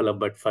want to develop,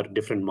 but for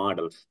different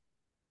models?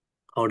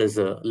 How does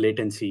the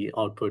latency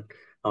output,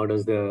 how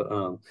does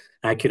the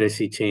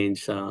accuracy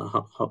change,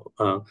 or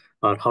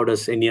how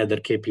does any other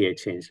KPI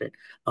change, right?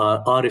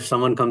 Or if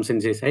someone comes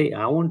and says, hey,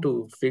 I want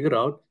to figure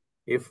out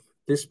if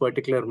this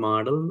particular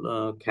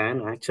model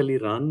can actually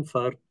run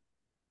for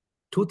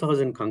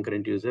 2,000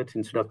 concurrent users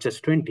instead of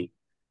just 20,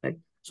 right?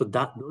 So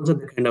those are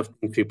the kind of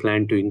things we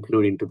plan to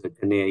include into the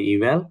GenAI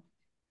eval.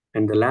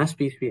 And the last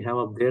piece we have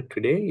up there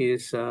today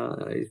is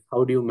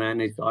how do you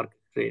manage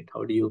orchestrate?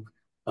 How do you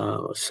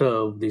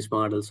serve these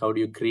models? How do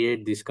you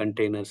create these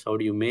containers? How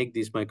do you make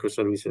these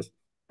microservices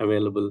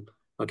available?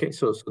 Okay,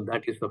 so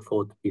that is the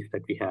fourth piece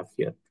that we have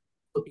here.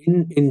 So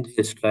in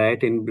just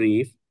right, in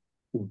brief,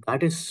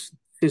 this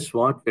is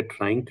what we're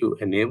trying to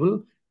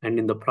enable, and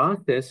in the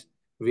process,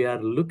 we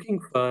are looking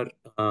for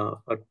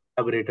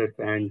collaborators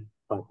and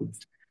partners.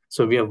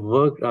 So we have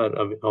worked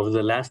over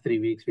the last 3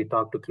 weeks. We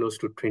talked to close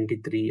to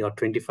 23 or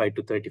 25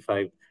 to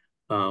 35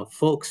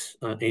 folks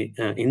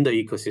in the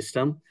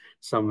ecosystem.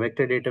 Some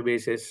vector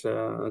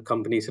databases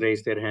companies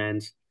raised their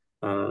hands.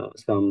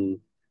 Some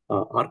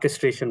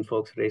orchestration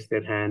folks raised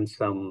their hands.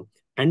 Some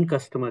end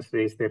customers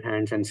raised their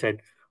hands and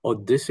said, "Oh,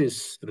 this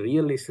is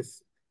really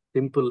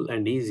simple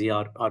and easy,"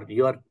 or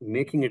you are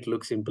making it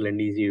look simple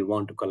and easy. You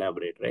want to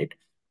collaborate, right?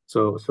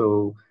 So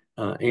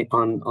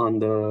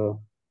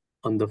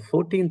on the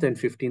 14th and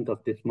 15th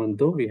of this month,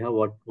 though, we have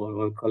what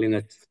we're calling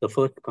as the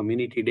first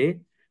community day.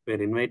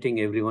 We're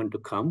inviting everyone to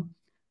come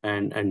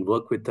and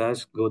work with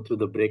us, go through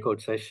the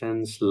breakout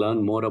sessions,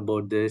 learn more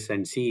about this,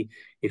 and see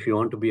if you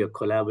want to be a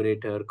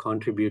collaborator,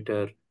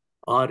 contributor,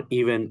 or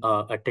even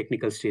a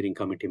technical steering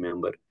committee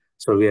member.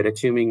 So we are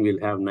assuming we'll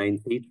have 9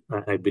 seats.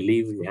 I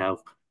believe we have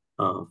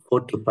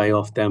 4 to 5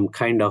 of them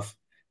kind of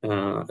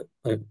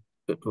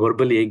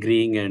verbally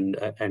agreeing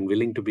and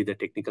willing to be the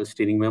technical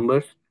steering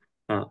members.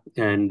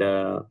 And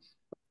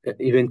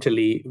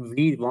eventually,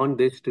 we want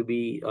this to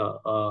be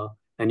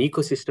an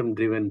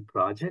ecosystem-driven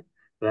project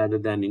rather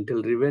than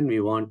Intel-driven. We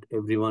want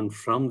everyone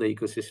from the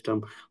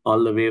ecosystem,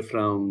 all the way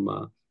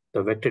from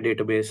the vector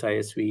database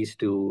ISVs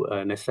to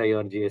an SI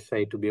or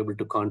GSI, to be able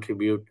to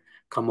contribute,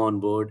 come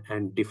on board,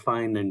 and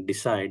define and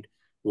decide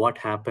what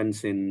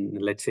happens in,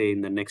 let's say,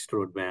 in the next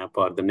roadmap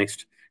or the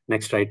next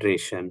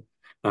iteration.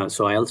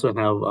 So I also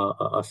have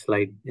a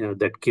slide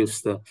that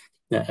gives a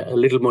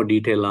little more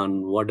detail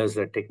on what does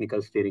a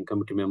technical steering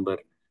committee member,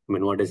 I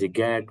mean, what does he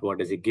get? What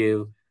does he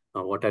give?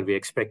 What are we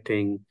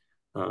expecting?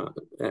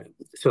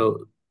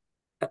 So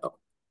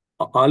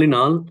all in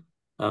all,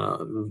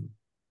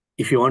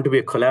 if you want to be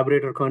a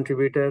collaborator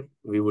contributor,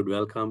 we would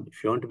welcome.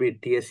 If you want to be a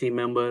TSC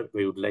member,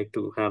 we would like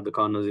to have the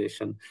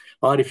conversation.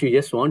 Or if you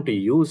just want to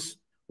use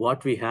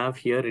what we have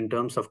here in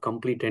terms of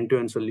complete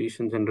end-to-end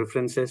solutions and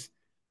references,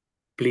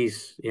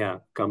 please, yeah,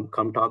 come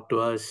talk to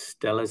us.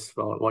 Tell us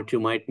what you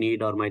might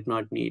need or might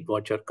not need,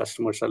 what your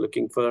customers are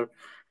looking for.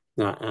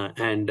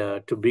 And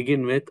to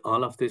begin with,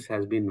 all of this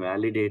has been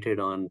validated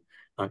on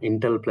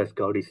Intel plus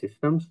Gaudi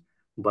systems,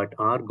 but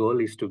our goal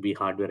is to be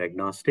hardware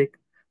agnostic.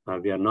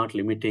 We are not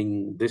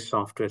limiting this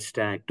software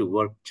stack to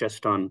work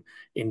just on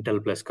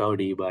Intel plus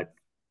Gaudi, but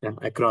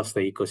across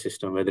the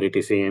ecosystem, whether it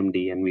is AMD,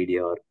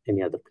 NVIDIA, or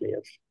any other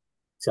players.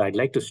 So I'd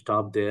like to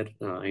stop there.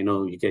 I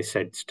know you guys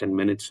said it's 10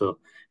 minutes, so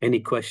any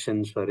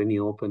questions or any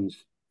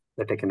opens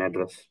that I can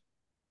address?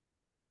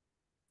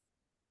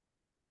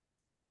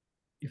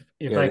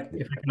 If I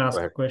can ask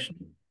a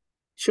question.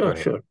 Sure,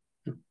 sure.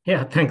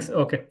 Yeah, thanks.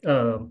 Okay.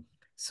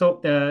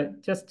 So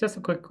just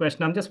a quick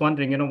question. I'm just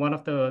wondering, one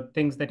of the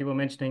things that you were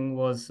mentioning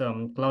was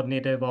cloud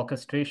native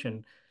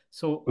orchestration.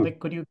 So like,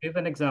 could you give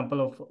an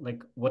example of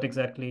like what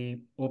exactly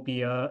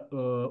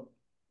OPR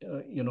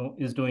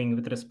is doing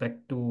with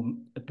respect to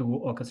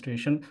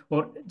orchestration,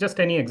 or just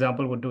any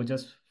example would do,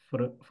 just for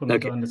me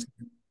to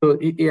understand. So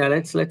yeah,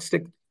 let's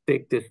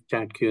take this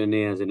chat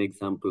Q&A as an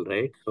example,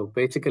 right? So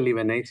basically,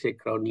 when I say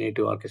cloud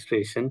native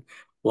orchestration,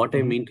 what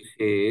I mean to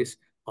say is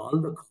all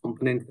the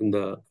components in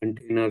the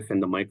containers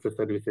and the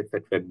microservices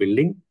that we're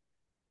building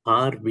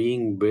are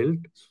being built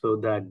so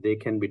that they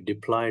can be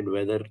deployed,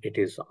 whether it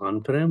is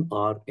on-prem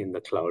or in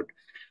the cloud.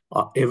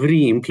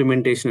 Every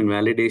implementation and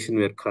validation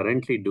we're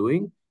currently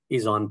doing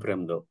is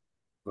on-prem though,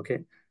 okay?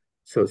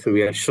 So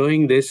we are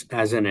showing this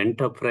as an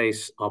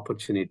enterprise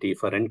opportunity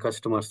for end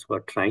customers who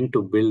are trying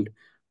to build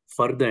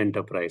for the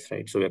enterprise,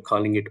 right? So we're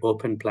calling it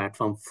open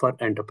platform for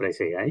enterprise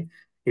AI.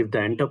 If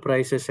the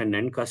enterprises and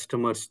end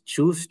customers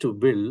choose to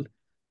build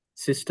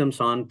systems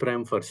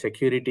on-prem for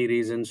security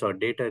reasons or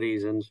data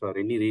reasons or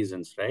any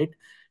reasons, right?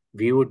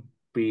 We would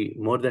be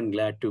more than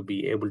glad to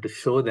be able to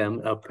show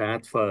them a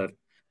path for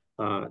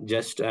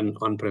just an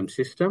on-prem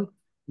system,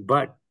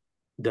 but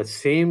the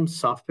same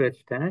software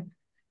stack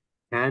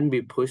can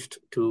be pushed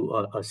to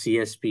a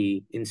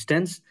CSP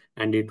instance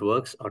and it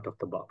works out of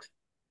the box.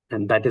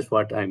 And that is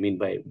what I mean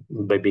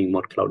by being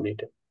more cloud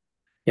native.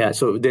 Yeah,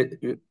 so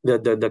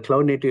the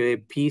cloud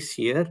native piece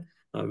here,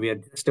 we are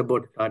just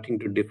about starting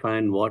to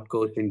define what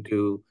goes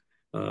into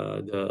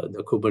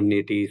the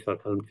Kubernetes or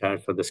Helm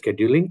charts or the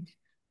scheduling.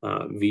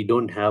 We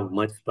don't have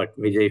much, but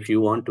Vijay, if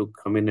you want to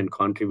come in and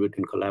contribute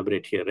and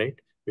collaborate here, right,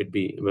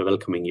 we're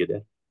welcoming you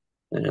there.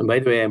 By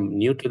the way, I'm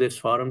new to this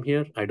forum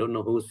here. I don't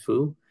know who's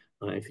who.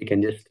 If you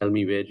can just tell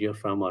me where you're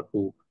from or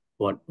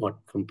what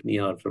company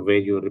or where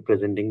you're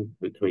representing,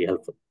 it would be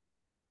helpful.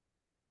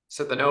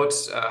 So the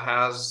notes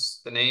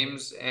has the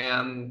names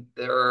and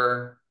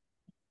their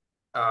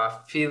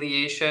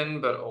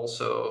affiliation, but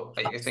also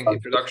I think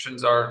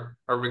introductions are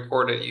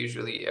recorded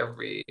usually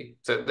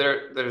so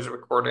there's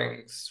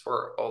recordings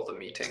for all the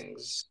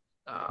meetings.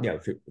 Yeah,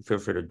 feel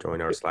free to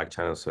join our Slack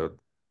channel so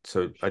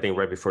so I think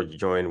right before you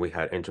joined, we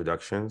had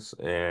introductions,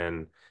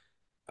 and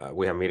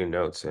we have meeting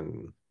notes,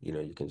 and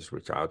you can just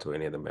reach out to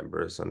any of the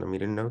members on the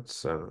meeting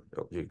notes.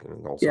 You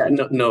can also Yeah, reach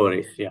no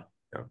worries. Yeah.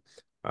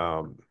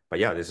 out. But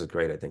yeah, this is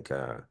great. I think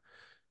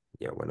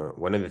yeah,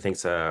 one of the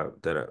things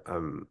that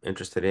I'm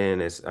interested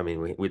in is, I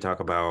mean, we talk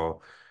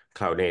about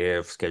cloud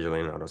native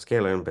scheduling, auto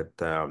scaling, but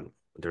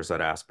there's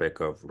that aspect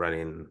of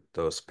running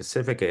those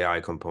specific AI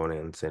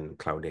components in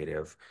cloud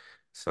native,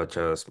 such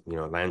as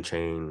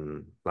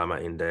LangChain, Llama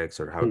Index,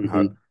 or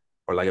Mhm.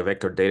 or like a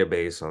vector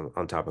database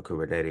on top of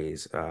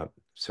Kubernetes.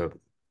 So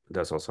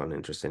that's also an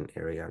interesting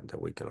area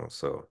that we can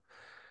also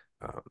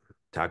um,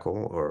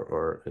 tackle,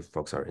 or if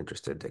folks are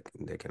interested,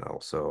 they can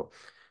also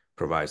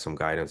provide some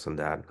guidance on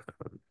that.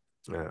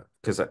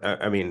 Because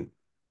I mean,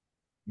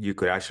 you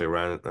could actually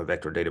run a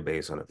vector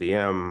database on a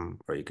VM,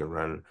 or you can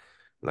run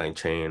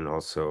LangChain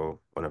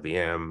also on a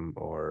VM,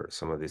 or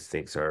some of these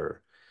things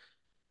are,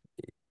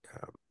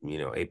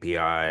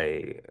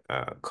 API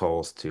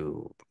calls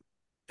to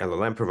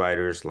LLM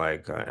providers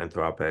like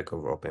Anthropic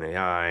or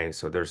OpenAI.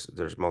 So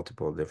there's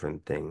multiple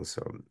different things.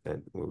 So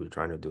and what we're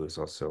trying to do is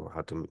also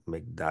how to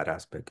make that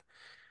aspect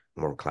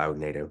more cloud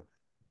native.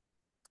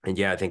 And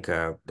yeah, I think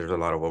there's a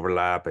lot of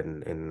overlap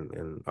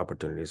and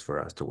opportunities for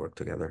us to work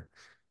together.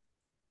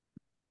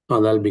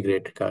 Oh, that'll be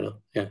great,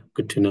 Ricardo. Yeah,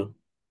 good to know.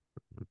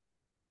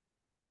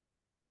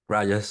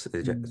 Rajas,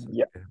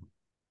 Yeah,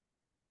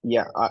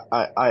 yeah.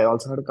 I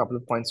also had a couple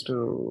of points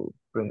to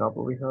bring up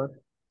over here.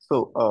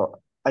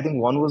 So, I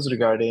think one was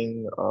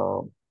regarding,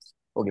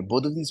 okay,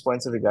 both of these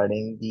points are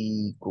regarding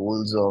the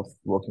goals of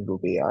working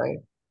group AI,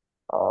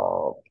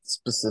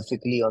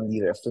 specifically on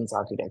the reference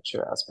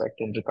architecture aspect.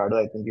 And Ricardo,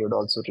 I think you had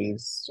also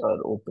raised or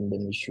opened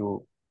an issue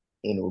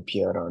in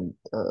OPR on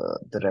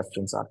the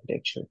reference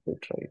architecture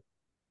bit, right?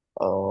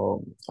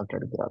 I'll try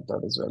to grab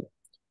that as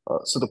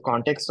well. So the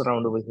context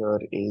around over here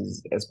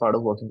is, as part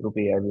of working group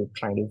AI, we're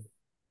trying to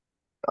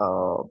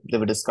there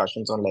were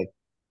discussions on like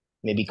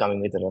maybe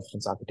coming with a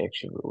reference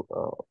architecture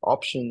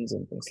options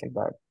and things like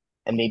that.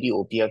 And maybe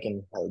OPR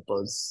can help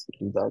us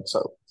do that.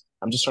 So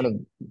I'm just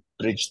trying to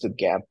bridge the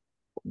gap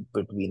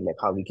between like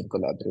how we can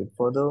collaborate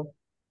further.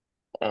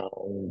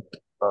 And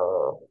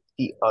uh,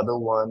 the other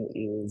one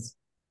is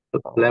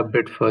So uh,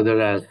 collaborate further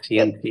as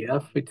and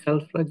CNCF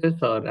itself,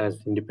 Rajesh, or as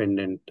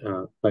independent,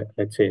 like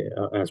let's say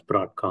as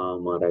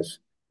Broadcom or as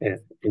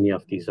any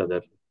of these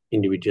other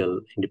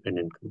individual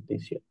independent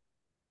companies here.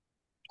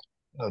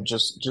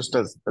 just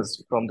as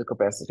from the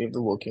capacity of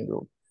the working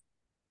group,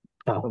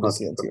 Ah, from the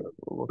okay, CNCF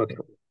working okay.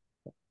 group.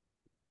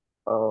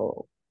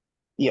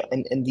 Yeah,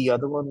 and the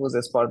other one was,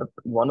 as part of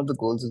one of the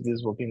goals of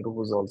this working group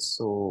was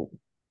also,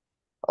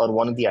 or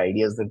one of the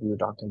ideas that we were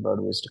talking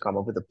about was to come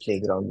up with a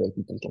playground where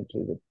people can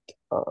play with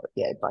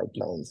AI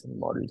pipelines and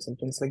models and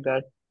things like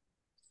that.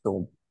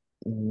 So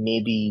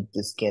maybe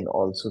this can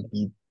also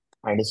be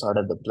kind of sort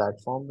of the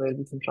platform where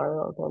we can try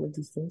out all of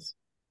these things.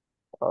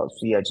 So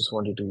yeah, I just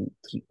wanted to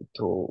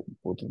throw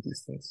both of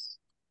these things.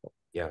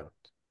 yeah,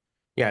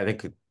 yeah, I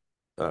think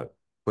uh,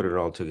 put it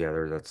all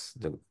together. That's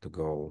the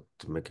goal,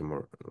 to make it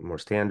more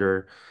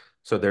standard.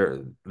 So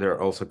there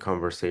are also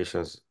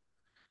conversations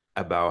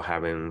about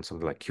having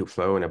something like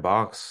Kubeflow in a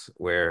box,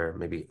 where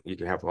maybe you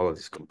can have all of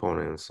these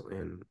components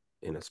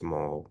in a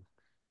small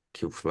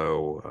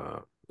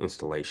Kubeflow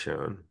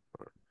installation,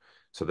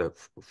 so that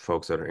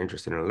folks that are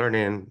interested in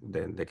learning,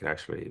 then they can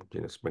actually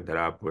spring that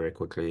up very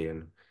quickly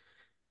and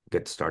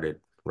get started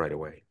right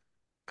away.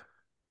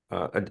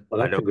 Well,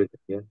 that's a good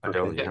idea.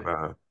 Adele, Okay. you have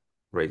a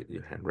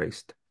your hand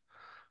raised.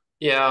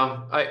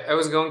 Yeah, I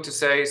was going to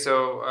say,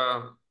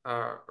 so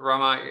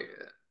Rama,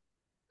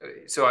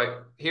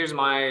 so here's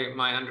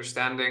my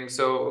understanding.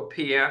 So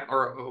Pia,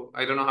 or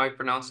I don't know how you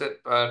pronounce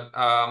it, but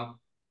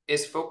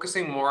is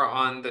focusing more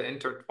on the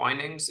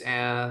intertwinings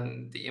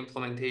and the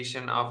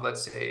implementation of,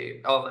 let's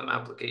say, LLM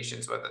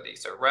applications, whether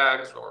these are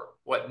RAGs or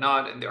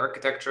whatnot in the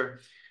architecture.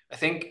 I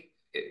think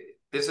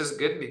this is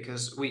good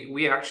because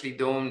we actually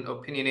don't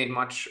opinionate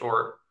much,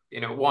 or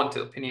want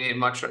to opinionate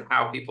much on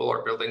how people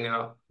are building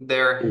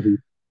their Mm-hmm.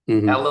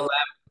 Mm-hmm.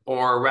 LLM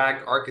or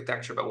RAG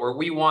architecture, but where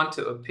we want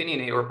to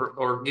opinionate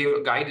or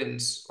give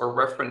guidance or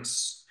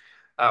reference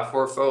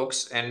for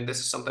folks. And this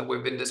is something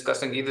we've been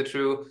discussing either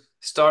through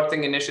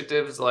starting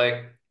initiatives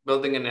like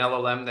building an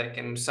LLM that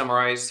can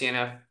summarize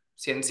CNCF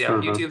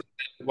Uh-huh. YouTube,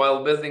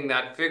 while building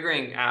that,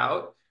 figuring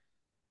out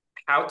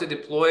how to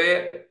deploy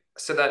it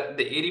so that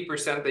the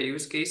 80% of the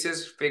use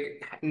cases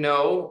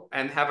know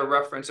and have a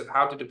reference of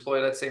how to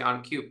deploy, let's say,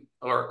 on Cube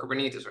or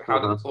Kubernetes, or how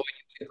to Uh-huh. deploy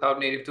a cloud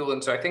native tool.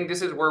 And so I think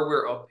this is where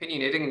we're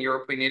opinionating, and you're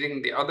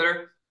opinionating the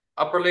other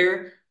upper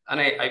layer. And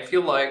I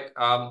feel like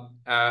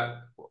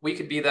we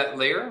could be that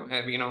layer.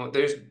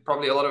 There's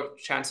probably a lot of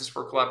chances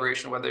for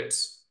collaboration, whether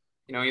it's,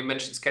 you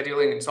mentioned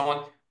scheduling and so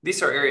on.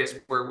 These are areas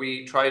where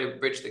we try to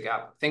bridge the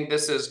gap. I think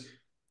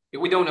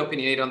we don't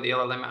opinionate on the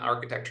LLM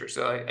architecture.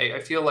 So I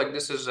feel like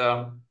this is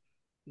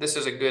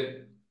a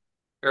good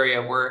area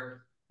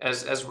where,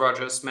 as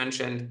Rajas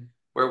mentioned,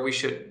 where we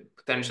should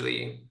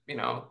potentially,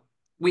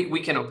 we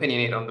can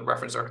opinionate on the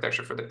reference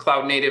architecture for the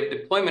cloud native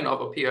deployment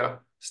of APIA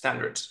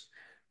standards.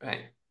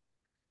 right?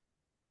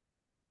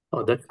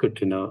 Oh, that's good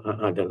to know,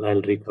 Adel.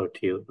 I'll reach out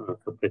to you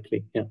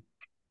separately. Yeah.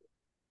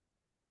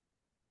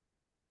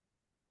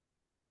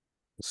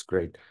 That's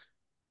great.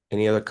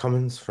 Any other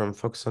comments from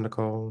folks on the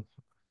call?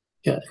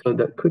 Yeah, so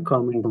the quick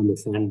comment on the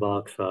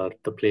sandbox or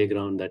the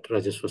playground that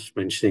Rajesh was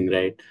mentioning,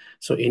 right?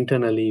 So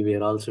internally, we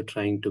are also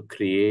trying to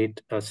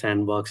create a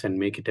sandbox and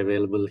make it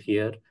available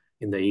here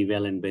in the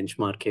eval and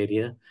benchmark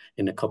area.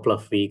 In a couple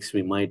of weeks,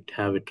 we might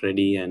have it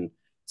ready. And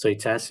so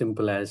it's as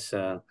simple as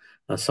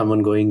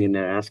someone going in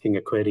and asking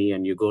a query,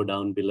 and you go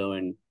down below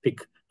and pick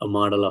a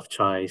model of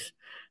choice,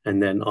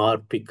 and then or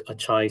pick a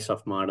choice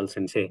of models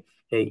and say,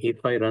 hey,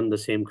 if I run the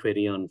same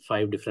query on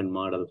 5 different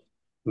models,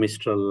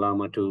 Mistral,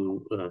 Llama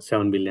to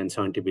 7 billion,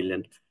 70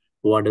 billion.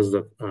 What does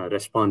the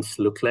response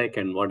look like,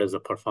 and what does the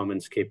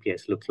performance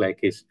KPIs look like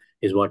is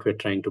what we're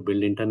trying to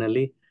build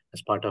internally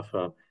as part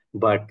of,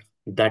 but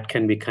that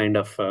can be kind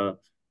of uh,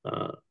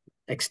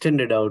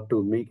 extended out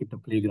to make it a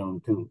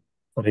playground too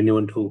for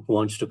anyone who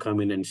wants to come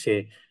in and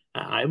say,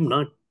 I'm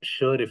not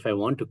sure if I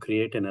want to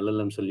create an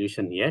LLM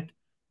solution yet,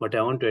 but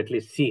I want to at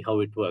least see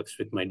how it works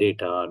with my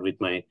data or with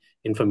my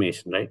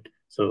information, right?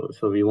 So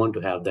we want to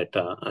have that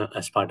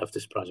as part of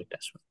this project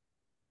as well.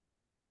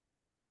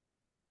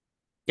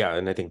 Yeah,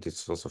 and I think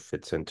this also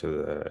fits into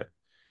the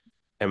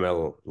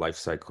ML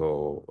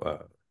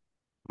lifecycle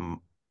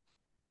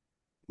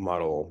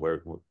model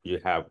where you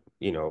have,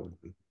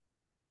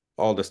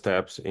 all the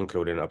steps,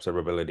 including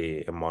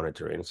observability and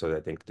monitoring. So I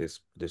think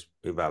this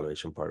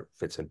evaluation part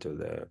fits into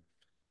the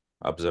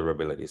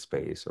observability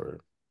space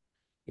or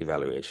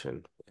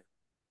evaluation.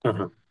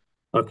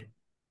 Okay.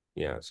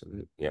 Yeah. So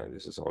yeah,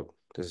 this is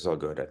all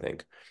good, I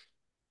think.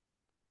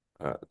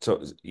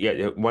 So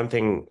yeah, one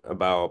thing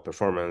about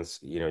performance,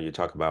 you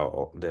talk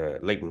about the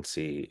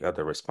latency of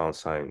the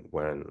response time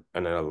when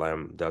an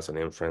LLM does an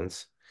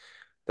inference.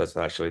 That's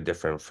actually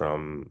different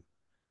from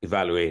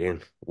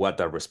evaluating what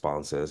the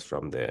response is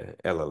from the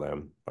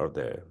LLM or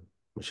the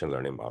machine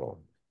learning model.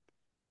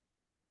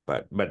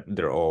 But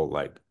they're all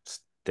like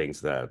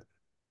things that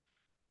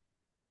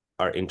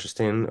are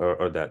interesting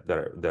or that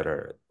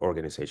are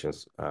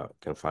organizations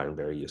can find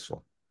very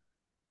useful.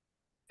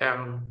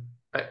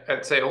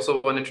 I'd say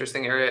also one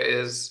interesting area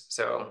is,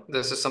 so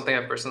this is something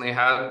I personally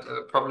had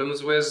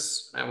problems with.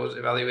 I was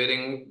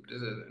evaluating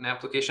an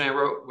application I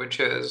wrote, which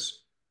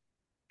is,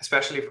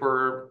 especially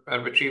for a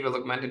retrieval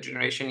augmented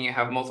generation, you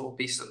have multiple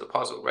pieces of the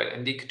puzzle, right?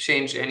 And you could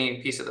change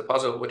any piece of the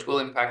puzzle, which will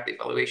impact the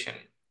evaluation.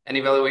 And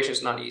evaluation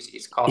is not easy,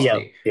 it's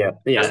costly. Yeah.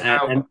 Just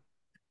how,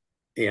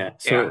 Yeah.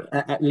 So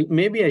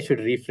maybe I should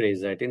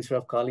rephrase that. Instead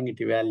of calling it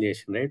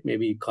evaluation, right?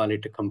 Maybe call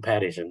it a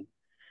comparison.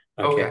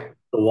 Okay.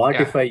 So what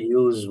if I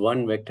use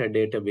one vector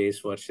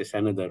database versus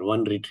another,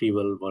 one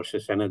retrieval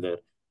versus another?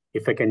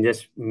 If I can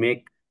just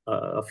make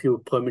a few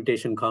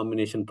permutation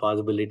combination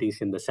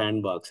possibilities in the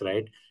sandbox,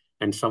 right?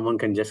 And someone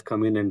can just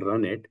come in and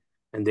run it,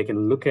 and they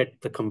can look at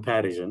the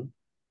comparison.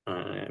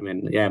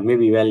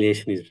 Maybe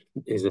evaluation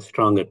is a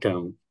stronger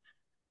term.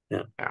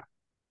 Yeah.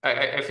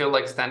 I feel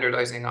like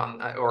standardizing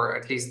on, or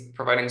at least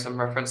providing some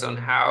reference on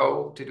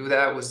how to do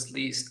that was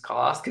least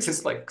cost, because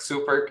it's like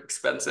super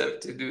expensive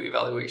to do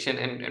evaluation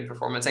and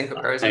performance and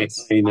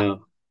comparisons. I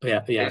know.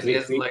 Yeah.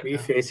 It's like We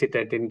face it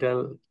at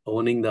Intel,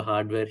 owning the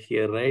hardware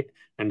here, right?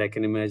 And I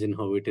can imagine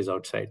how it is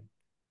outside.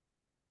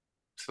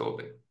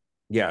 Absolutely.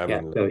 Yeah, I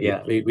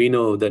mean, we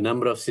know the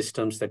number of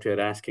systems that we're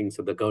asking.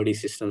 So the Gaudi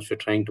systems we're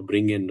trying to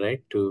bring in,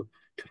 right, to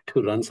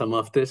run some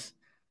of this.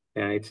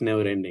 Yeah, it's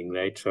never ending,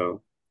 right?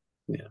 So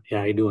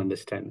yeah, I do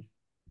understand.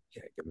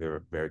 Yeah, it can be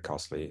very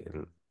costly.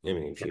 And I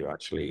mean, if you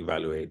actually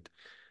evaluate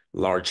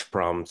large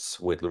prompts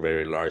with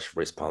very large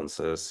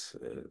responses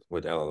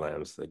with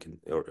LLMs, they can,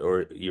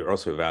 or you're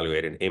also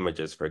evaluating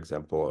images, for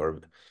example,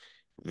 or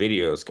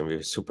videos can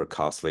be super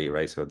costly,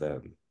 right?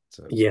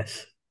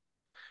 Yes.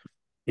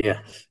 Yeah.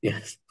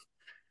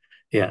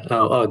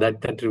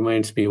 That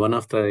reminds me. One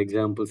of the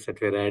examples that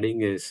we're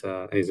adding is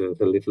a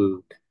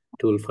little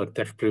tool for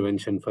theft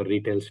prevention for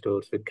retail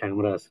stores with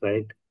cameras,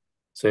 right?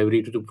 So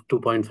every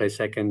 2.5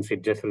 seconds,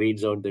 it just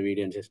reads out the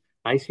video and says,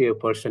 I see a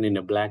person in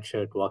a black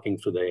shirt walking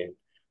through the air.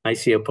 I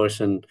see a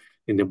person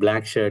in a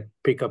black shirt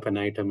pick up an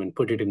item and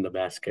put it in the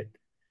basket.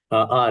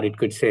 Or it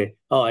could say,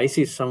 oh, I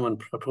see someone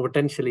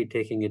potentially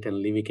taking it and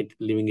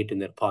leaving it in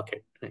their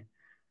pocket. Right?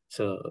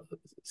 So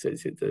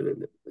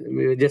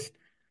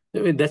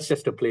that's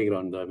just a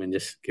playground, though. I mean,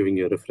 just giving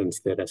you a reference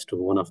there as to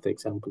one of the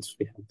examples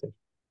we have there.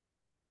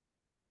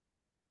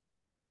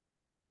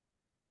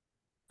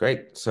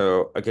 Great.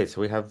 So, okay,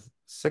 so we have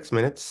 6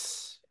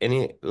 minutes.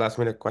 Any last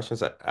minute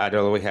questions? I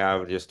know we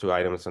have just 2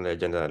 items on the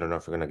agenda. I don't know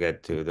if we're going to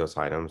get to those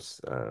items,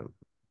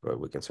 but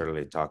we can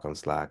certainly talk on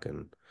Slack.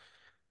 And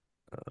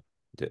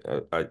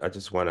I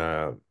just want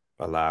to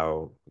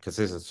allow, because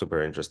this is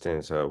super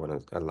interesting, so I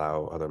want to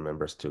allow other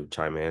members to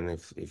chime in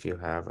if you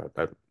have.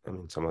 I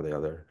mean, some of the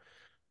other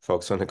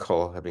folks on the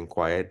call have been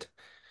quiet.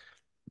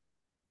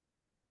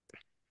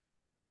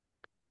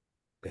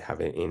 They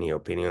have any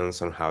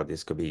opinions on how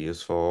this could be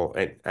useful?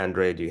 And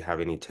Andre, do you have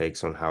any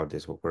takes on how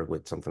this will work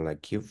with something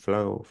like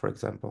Kubeflow, for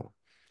example?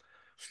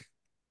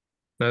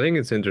 I think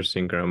it's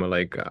interesting, Grandma.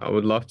 Like, I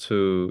would love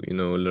to,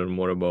 learn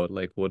more about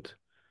like what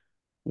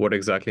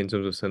exactly in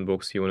terms of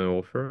sandbox you want to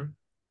offer.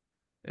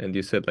 And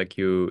you said like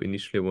you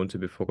initially want to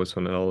be focused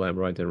on LLM,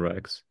 right, and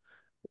Rex.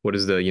 What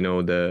is the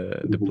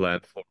Mhm. plan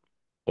for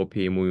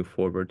OP moving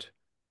forward?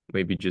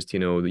 Maybe just,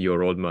 your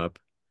roadmap.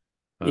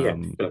 Yeah,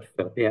 Um,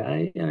 sure. Yeah,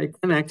 I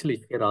can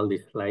actually share all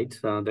these slides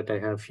that I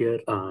have here.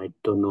 I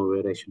don't know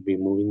where I should be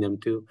moving them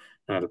to.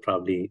 I'll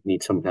probably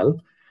need some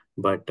help.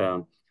 But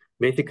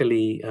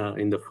basically,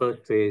 in the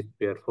first phase,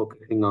 we are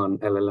focusing on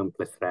LLM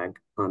plus RAG,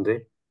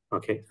 Andre.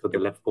 Okay, so the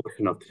yep, left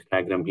portion of this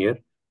diagram here,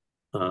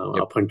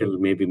 yep, up until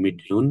maybe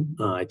mid-June,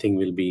 I think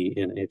we'll be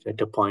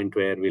at a point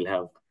where we'll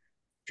have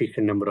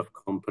sufficient number of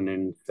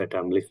components that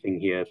I'm listing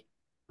here,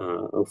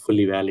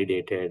 fully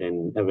validated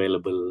and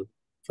available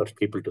for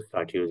people to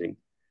start using.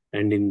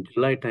 And in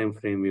July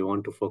timeframe, we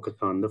want to focus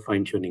on the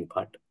fine-tuning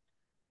part.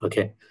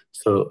 Okay,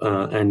 so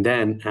and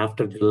then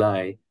after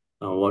July,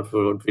 what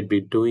we'd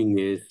be doing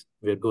is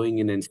we're going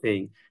in and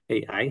saying,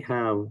 hey, I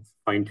have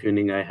fine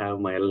tuning, I have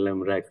my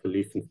LLM RAG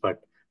solutions, but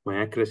my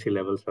accuracy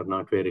levels are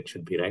not where it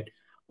should be, right?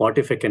 What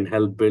if I can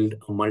help build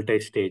a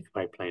multi-stage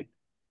pipeline?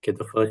 Okay,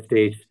 the first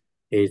stage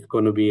is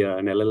going to be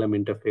an LLM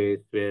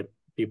interface where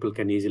people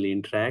can easily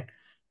interact,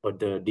 but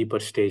the deeper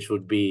stage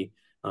would be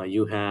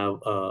you have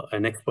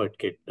an expert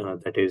kit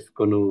that is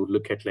going to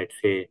look at, let's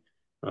say,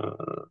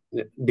 uh,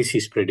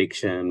 disease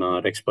prediction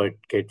or expert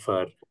kit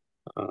for,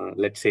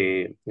 let's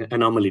say,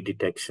 anomaly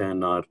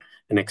detection or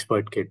an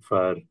expert kit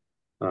for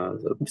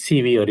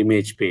CV or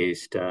image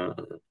based,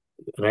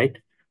 right?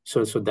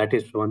 So that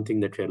is one thing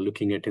that we are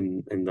looking at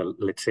in the,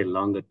 let's say,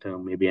 longer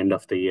term, maybe end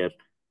of the year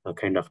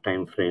kind of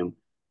time frame.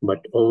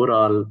 But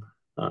overall,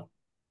 uh,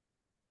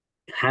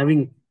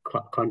 having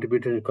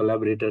contributor and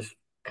collaborators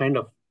kind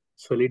of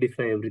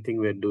solidify everything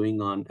we're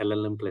doing on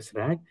LLM plus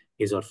RAG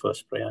is our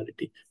first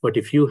priority. But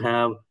if you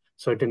have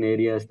certain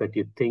areas that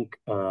you think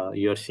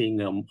you're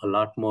seeing a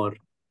lot more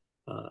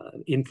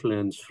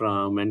influence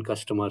from end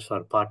customers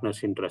or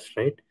partners' interest,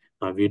 right?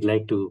 We'd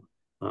like to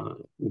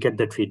get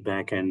that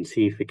feedback and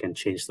see if we can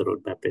change the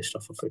roadmap based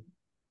off of it.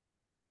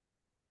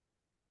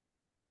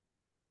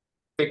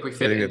 I think we I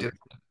fit think into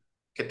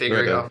that. the Go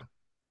ahead, category Ed. of,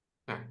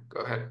 yeah, go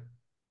ahead.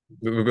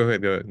 Go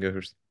ahead. Go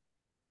first.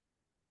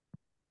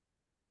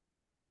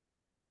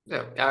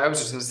 Yeah, I was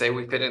just going to say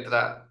we fit into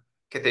that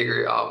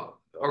category of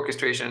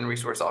orchestration and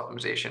resource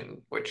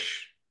optimization,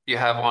 which you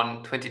have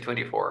on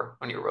 2024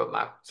 on your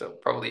roadmap. So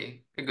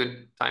probably a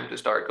good time to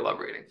start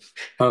collaborating.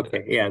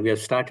 Okay, yeah, we have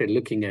started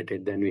looking at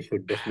it, then we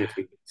should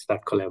definitely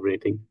start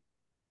collaborating.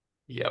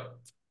 Yep.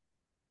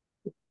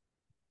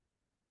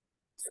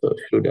 So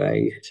should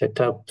I set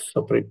up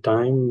separate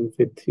time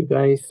with you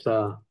guys,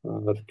 or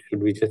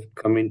should we just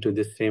come into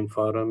the same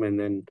forum and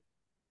then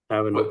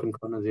have an open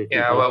conversation?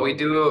 Yeah, How what do we you?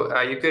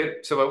 do,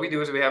 so what we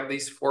do is we have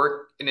these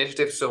 4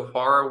 initiatives so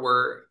far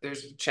where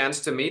there's a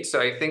chance to meet.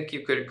 So I think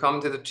you could come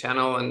to the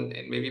channel and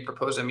maybe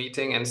propose a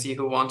meeting and see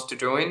who wants to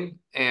join,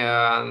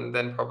 and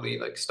then probably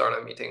like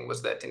start a meeting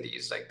with the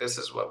attendees. Like this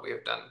is what we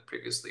have done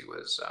previously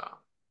was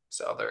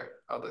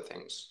other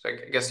things. So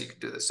I guess you could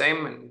do the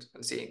same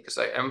and see, because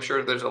I'm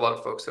sure there's a lot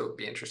of folks that would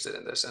be interested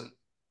in this and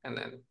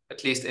then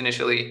at least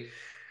initially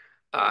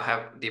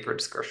have deeper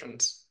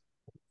discussions.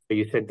 So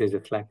you said there's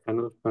a Slack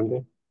channel,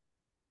 Andre?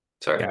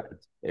 Sorry. Yeah,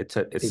 it's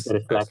Is there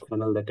a Slack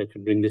channel that I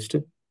should bring this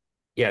to?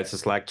 yeah, it's a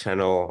Slack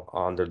channel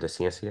under the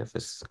CNCF.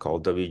 It's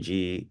called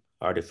WG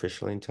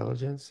Artificial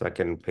Intelligence. I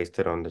can paste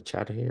it on the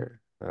chat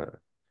here.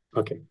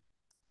 Okay.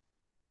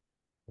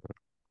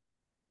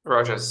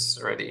 Raja's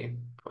already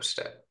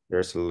posted.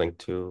 There's a link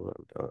to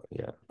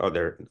yeah. Oh,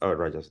 there. Oh,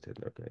 Raja's did.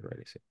 Okay, right.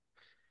 I see.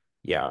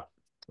 Yeah.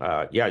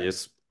 Yeah.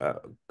 Just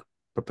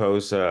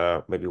propose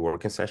maybe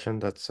working session.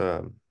 That's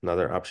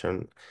another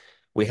option.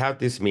 We have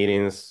these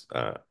meetings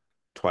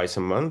twice a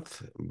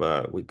month,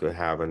 but we could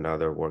have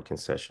another working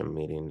session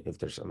meeting if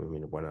there's, I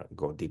mean, want to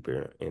go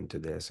deeper into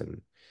this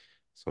and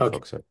some Okay.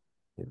 folks are,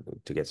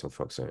 to get some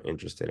folks are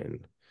interested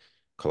in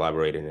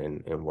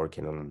collaborating and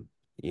working on,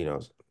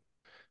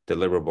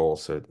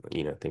 deliverables,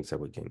 things that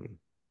we can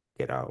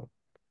get out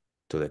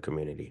to the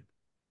community.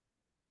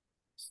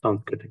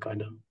 Sounds good,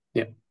 Ricardo.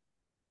 Yeah.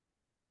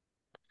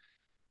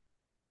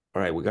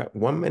 All right, we got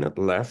 1 minute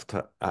left.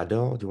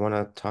 Adel, do you want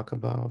to talk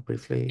about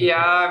briefly? Yeah,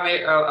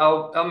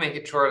 I'll make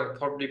it short. I'll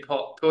probably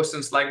post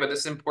in Slack, but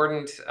it's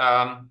important.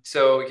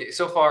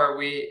 So far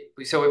we've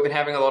been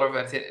having a lot of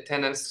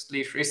attendance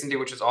leaves recently,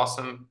 which is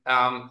awesome.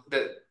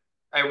 That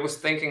I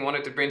was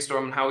wanted to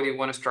brainstorm on how do you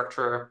want to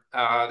structure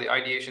the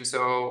ideation.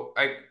 So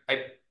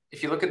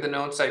if you look at the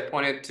notes, I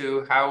pointed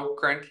to how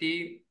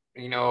currently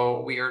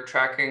we are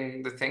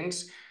tracking the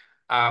things.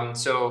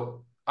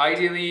 So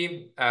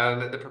ideally,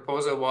 the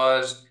proposal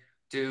was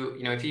to,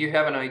 if you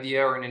have an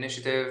idea or an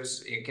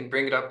initiatives, you can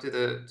bring it up to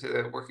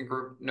the working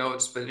group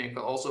notes, but you can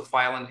also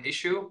file an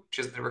issue, which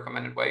is the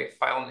recommended way,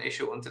 file an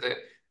issue onto the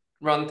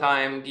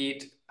runtime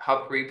Git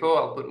hub repo.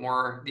 I'll put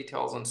more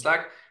details on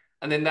Slack.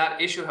 And then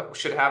that issue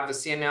should have the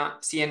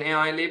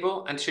CNAI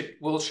label and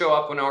will show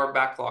up on our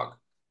backlog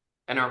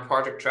and our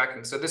project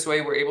tracking. So this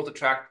way we're able to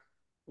track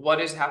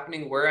what is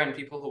happening where, and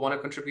people who want to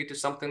contribute to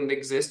something that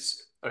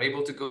exists are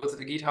able to go to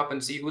the GitHub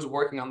and see who's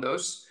working on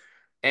those.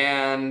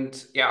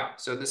 And yeah,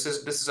 so this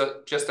is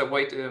just a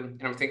way to,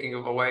 and I'm thinking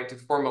of a way to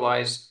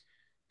formalize,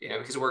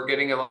 because we're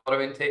getting a lot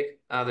of intake.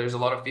 There's a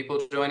lot of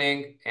people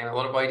joining and a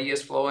lot of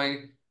ideas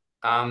flowing.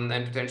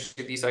 And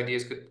potentially these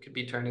ideas could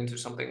be turned into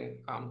something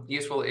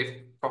useful if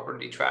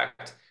properly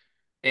tracked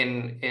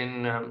in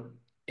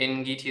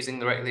Git using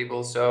the right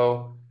label.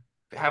 So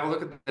have a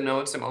look at the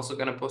notes. I'm also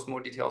going to post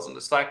more details on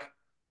the Slack.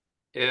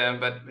 Yeah,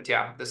 but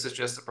yeah, this is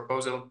just a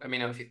proposal. I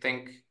mean, if you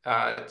think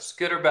it's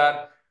good or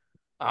bad,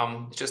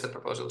 it's just a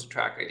proposal to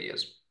track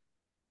ideas.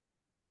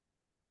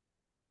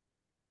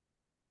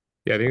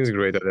 Yeah, I think it's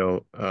great,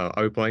 Adele.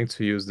 Are we planning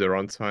to use the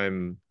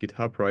runtime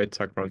GitHub, right?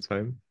 Tag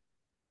runtime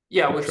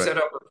Yeah, to we've track? set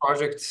up a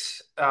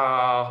project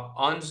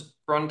on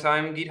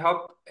runtime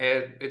GitHub.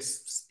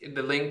 It's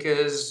the link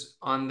is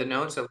on the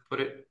notes. I'll put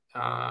it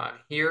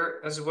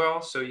here as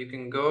well, so you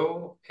can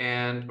go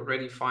and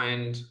already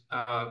find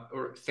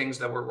or things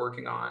that we're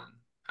working on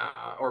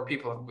or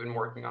people have been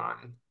working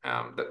on.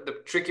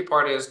 The tricky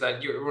part is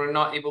that you're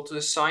not able to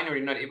assign, or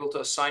you're not able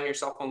to assign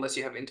yourself unless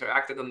you have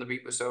interacted on the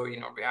repo. So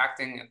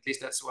reacting, at least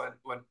that's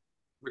what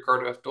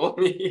Ricardo has told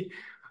me.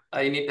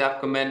 You need to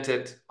have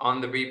commented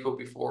on the repo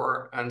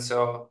before, and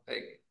so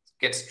it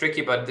gets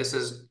tricky. But this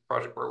is a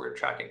project where we're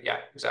tracking. Yeah,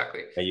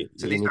 exactly. Yeah,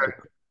 So you these need to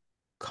are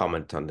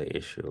comment on the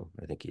issue.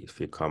 I think if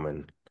you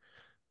comment,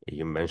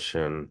 you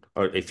mention,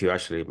 or if you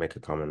actually make a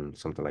comment,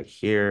 something like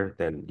here,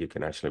 then you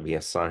can actually be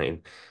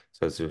assigned.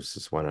 So it's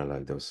just one of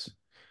like those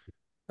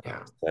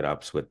yeah.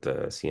 setups with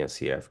the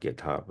CNCF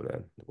GitHub.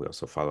 That we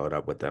also followed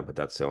up with them, but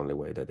that's the only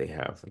way that they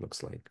have, it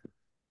looks like.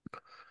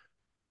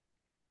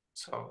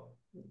 So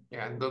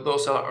yeah,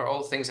 those are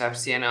all things have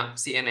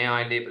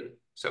CNAI labeled.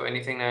 So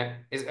anything that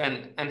is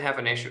and have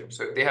an issue.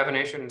 So if they have an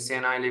issue and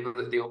CNI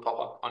labeled, they will pop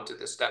up onto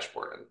this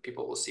dashboard, and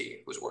people will see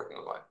who's working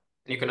on what.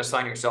 And you can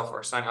assign yourself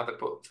or assign other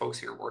folks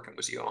who are working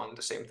with you on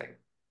the same thing.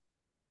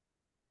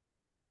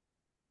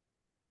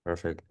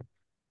 Perfect.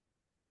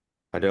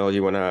 Adele,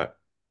 you want to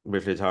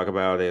briefly talk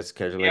about the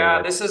scheduling?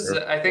 Yeah, this is.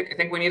 I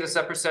think we need a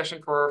separate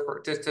session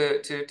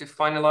to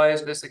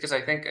finalize this, because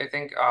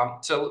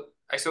so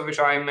I saw which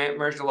I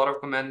merged a lot of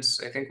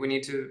comments. I think we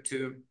need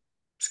to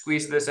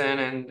squeeze this in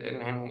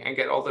and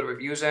get all the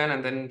reviews in,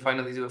 and then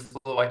finally do a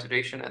full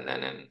iteration, and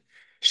then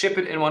ship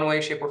it in one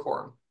way, shape, or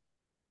form.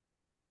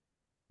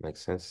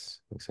 Makes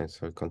sense. Makes sense.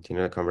 So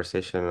continue the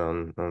conversation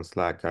on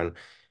Slack and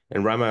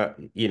Rama,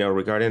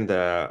 regarding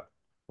the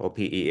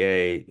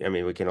OPEA, I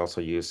mean, we can also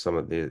use some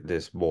of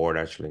this board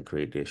actually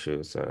create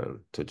issues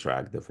to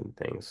track different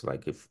things.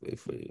 Like if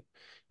you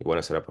want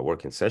to set up a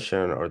working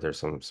session, or there's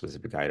some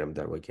specific item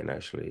that we can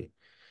actually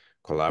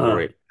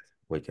collaborate,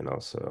 we can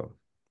also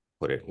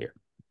put it here.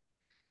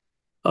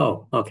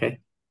 Oh, okay.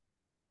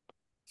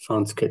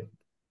 Sounds good.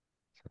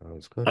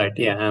 Sounds good. All right.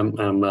 Yeah,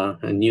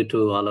 I'm new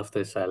to all of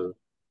this. I'll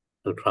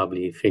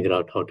probably figure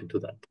out how to do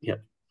that. Yeah,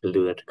 we'll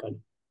do that, Ricardo.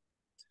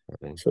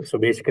 Okay. So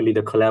basically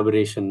the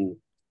collaboration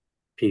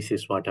piece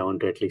is what I want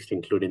to at least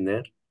include in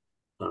there.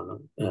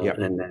 Yeah.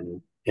 And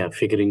then, yeah,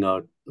 figuring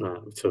out,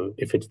 so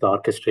if it's the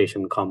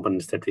orchestration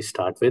components that we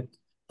start with,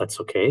 that's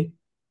okay.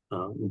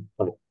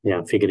 But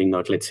yeah, figuring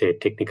out, let's say,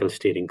 technical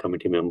steering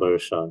committee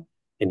members or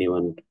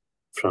anyone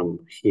from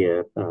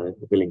here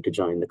willing to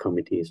join the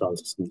committee is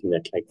also something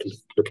that I'd like to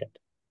look at.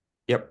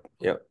 Yep.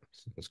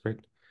 That's great.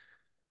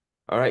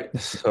 All right.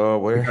 So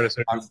Ricardo,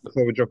 sorry,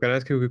 before we drop, can I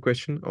ask you a quick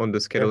question on the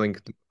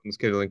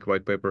scheduling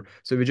white paper?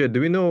 So Vijay,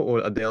 do we know, or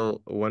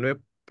Adele, when we're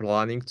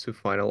planning to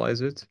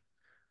finalize it?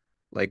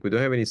 Like, we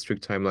don't have any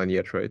strict timeline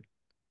yet, right?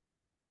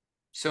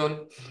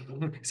 So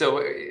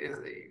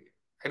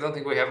I don't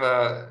think we have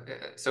a.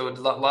 So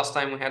last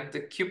time we had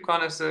the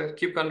KubeCon as a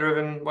KubeCon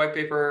driven white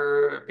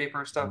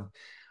paper stuff.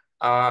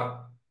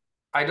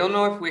 I don't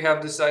know if we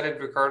have decided,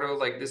 Ricardo,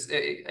 like this.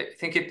 I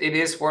think it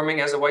is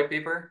forming as a white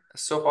paper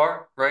so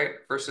far, right?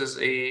 Versus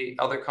a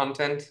other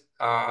content.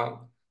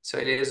 So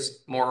it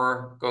is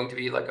more going to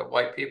be like a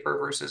white paper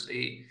versus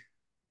a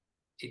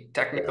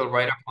technical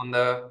write-up on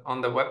the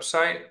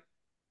website.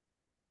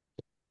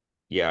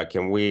 Yeah,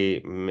 can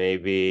we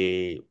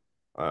maybe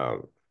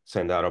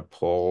send out a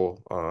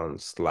poll on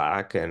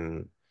Slack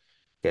and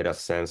get a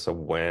sense of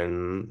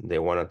when they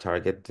want to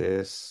target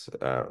this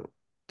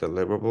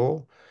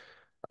deliverable?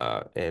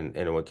 And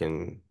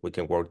we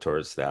can work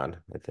towards that,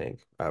 I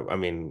think. I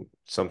mean,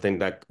 something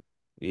that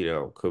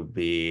could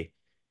be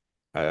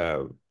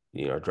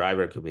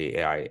driver could be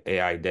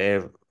AI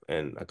dev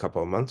in a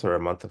couple of months or a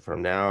month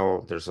from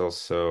now. There's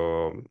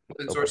also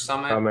Open Source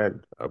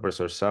Summit. Open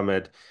Source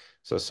Summit.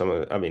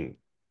 So I mean,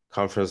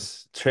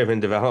 conference driven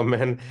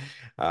development.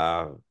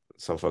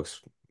 Some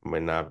folks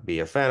might not be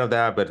a fan of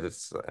that, but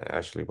it's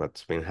actually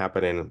what's been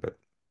happening.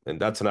 And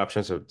that's an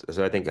option. So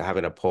I think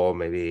having a poll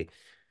may be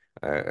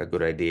a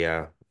good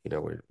idea,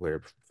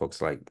 where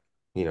folks like,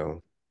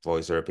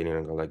 voice their opinion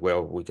and go like,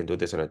 well, we can do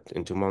this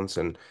in 2 months,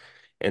 and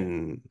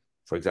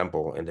for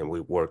example, and then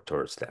we work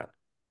towards that.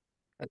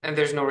 and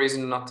there's no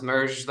reason not to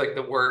merge like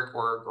the work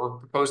or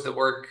propose the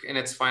work in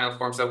its final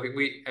form. So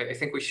I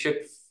think we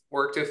should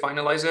work to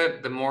finalize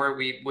it. The more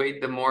we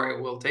wait, the more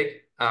it will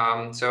take.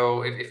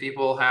 So if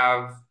people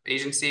have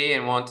agency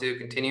and want to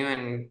continue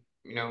and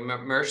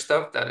merge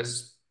stuff, that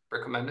is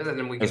recommended, and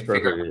then we It's can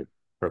figure out.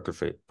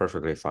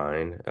 perfectly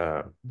fine.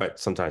 But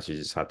sometimes you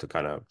just have to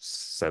kind of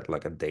set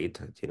like a date,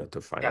 to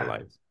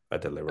finalize a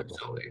deliverable.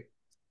 Absolutely.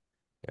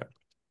 Yeah.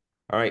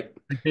 All right.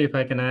 If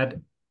I can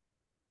add,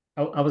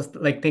 I was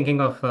like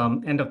thinking of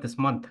end of this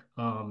month,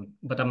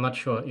 but I'm not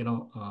sure,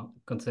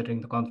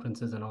 considering the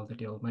conferences and all that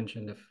you all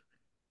mentioned, if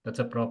that's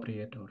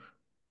appropriate or.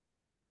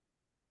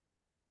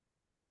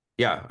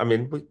 Yeah, I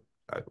mean,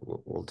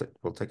 we'll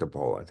take a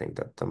poll. I think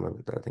that's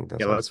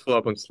Yeah, let's follow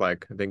up on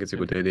Slack. I think it's a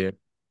good idea.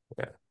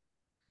 Yeah.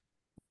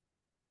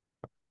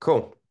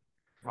 Cool.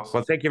 Awesome.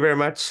 Well, thank you very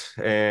much,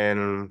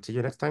 and see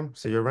you next time.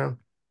 See you around.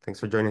 Thanks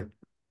for joining.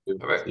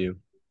 Okay. See you.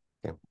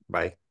 Okay,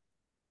 bye.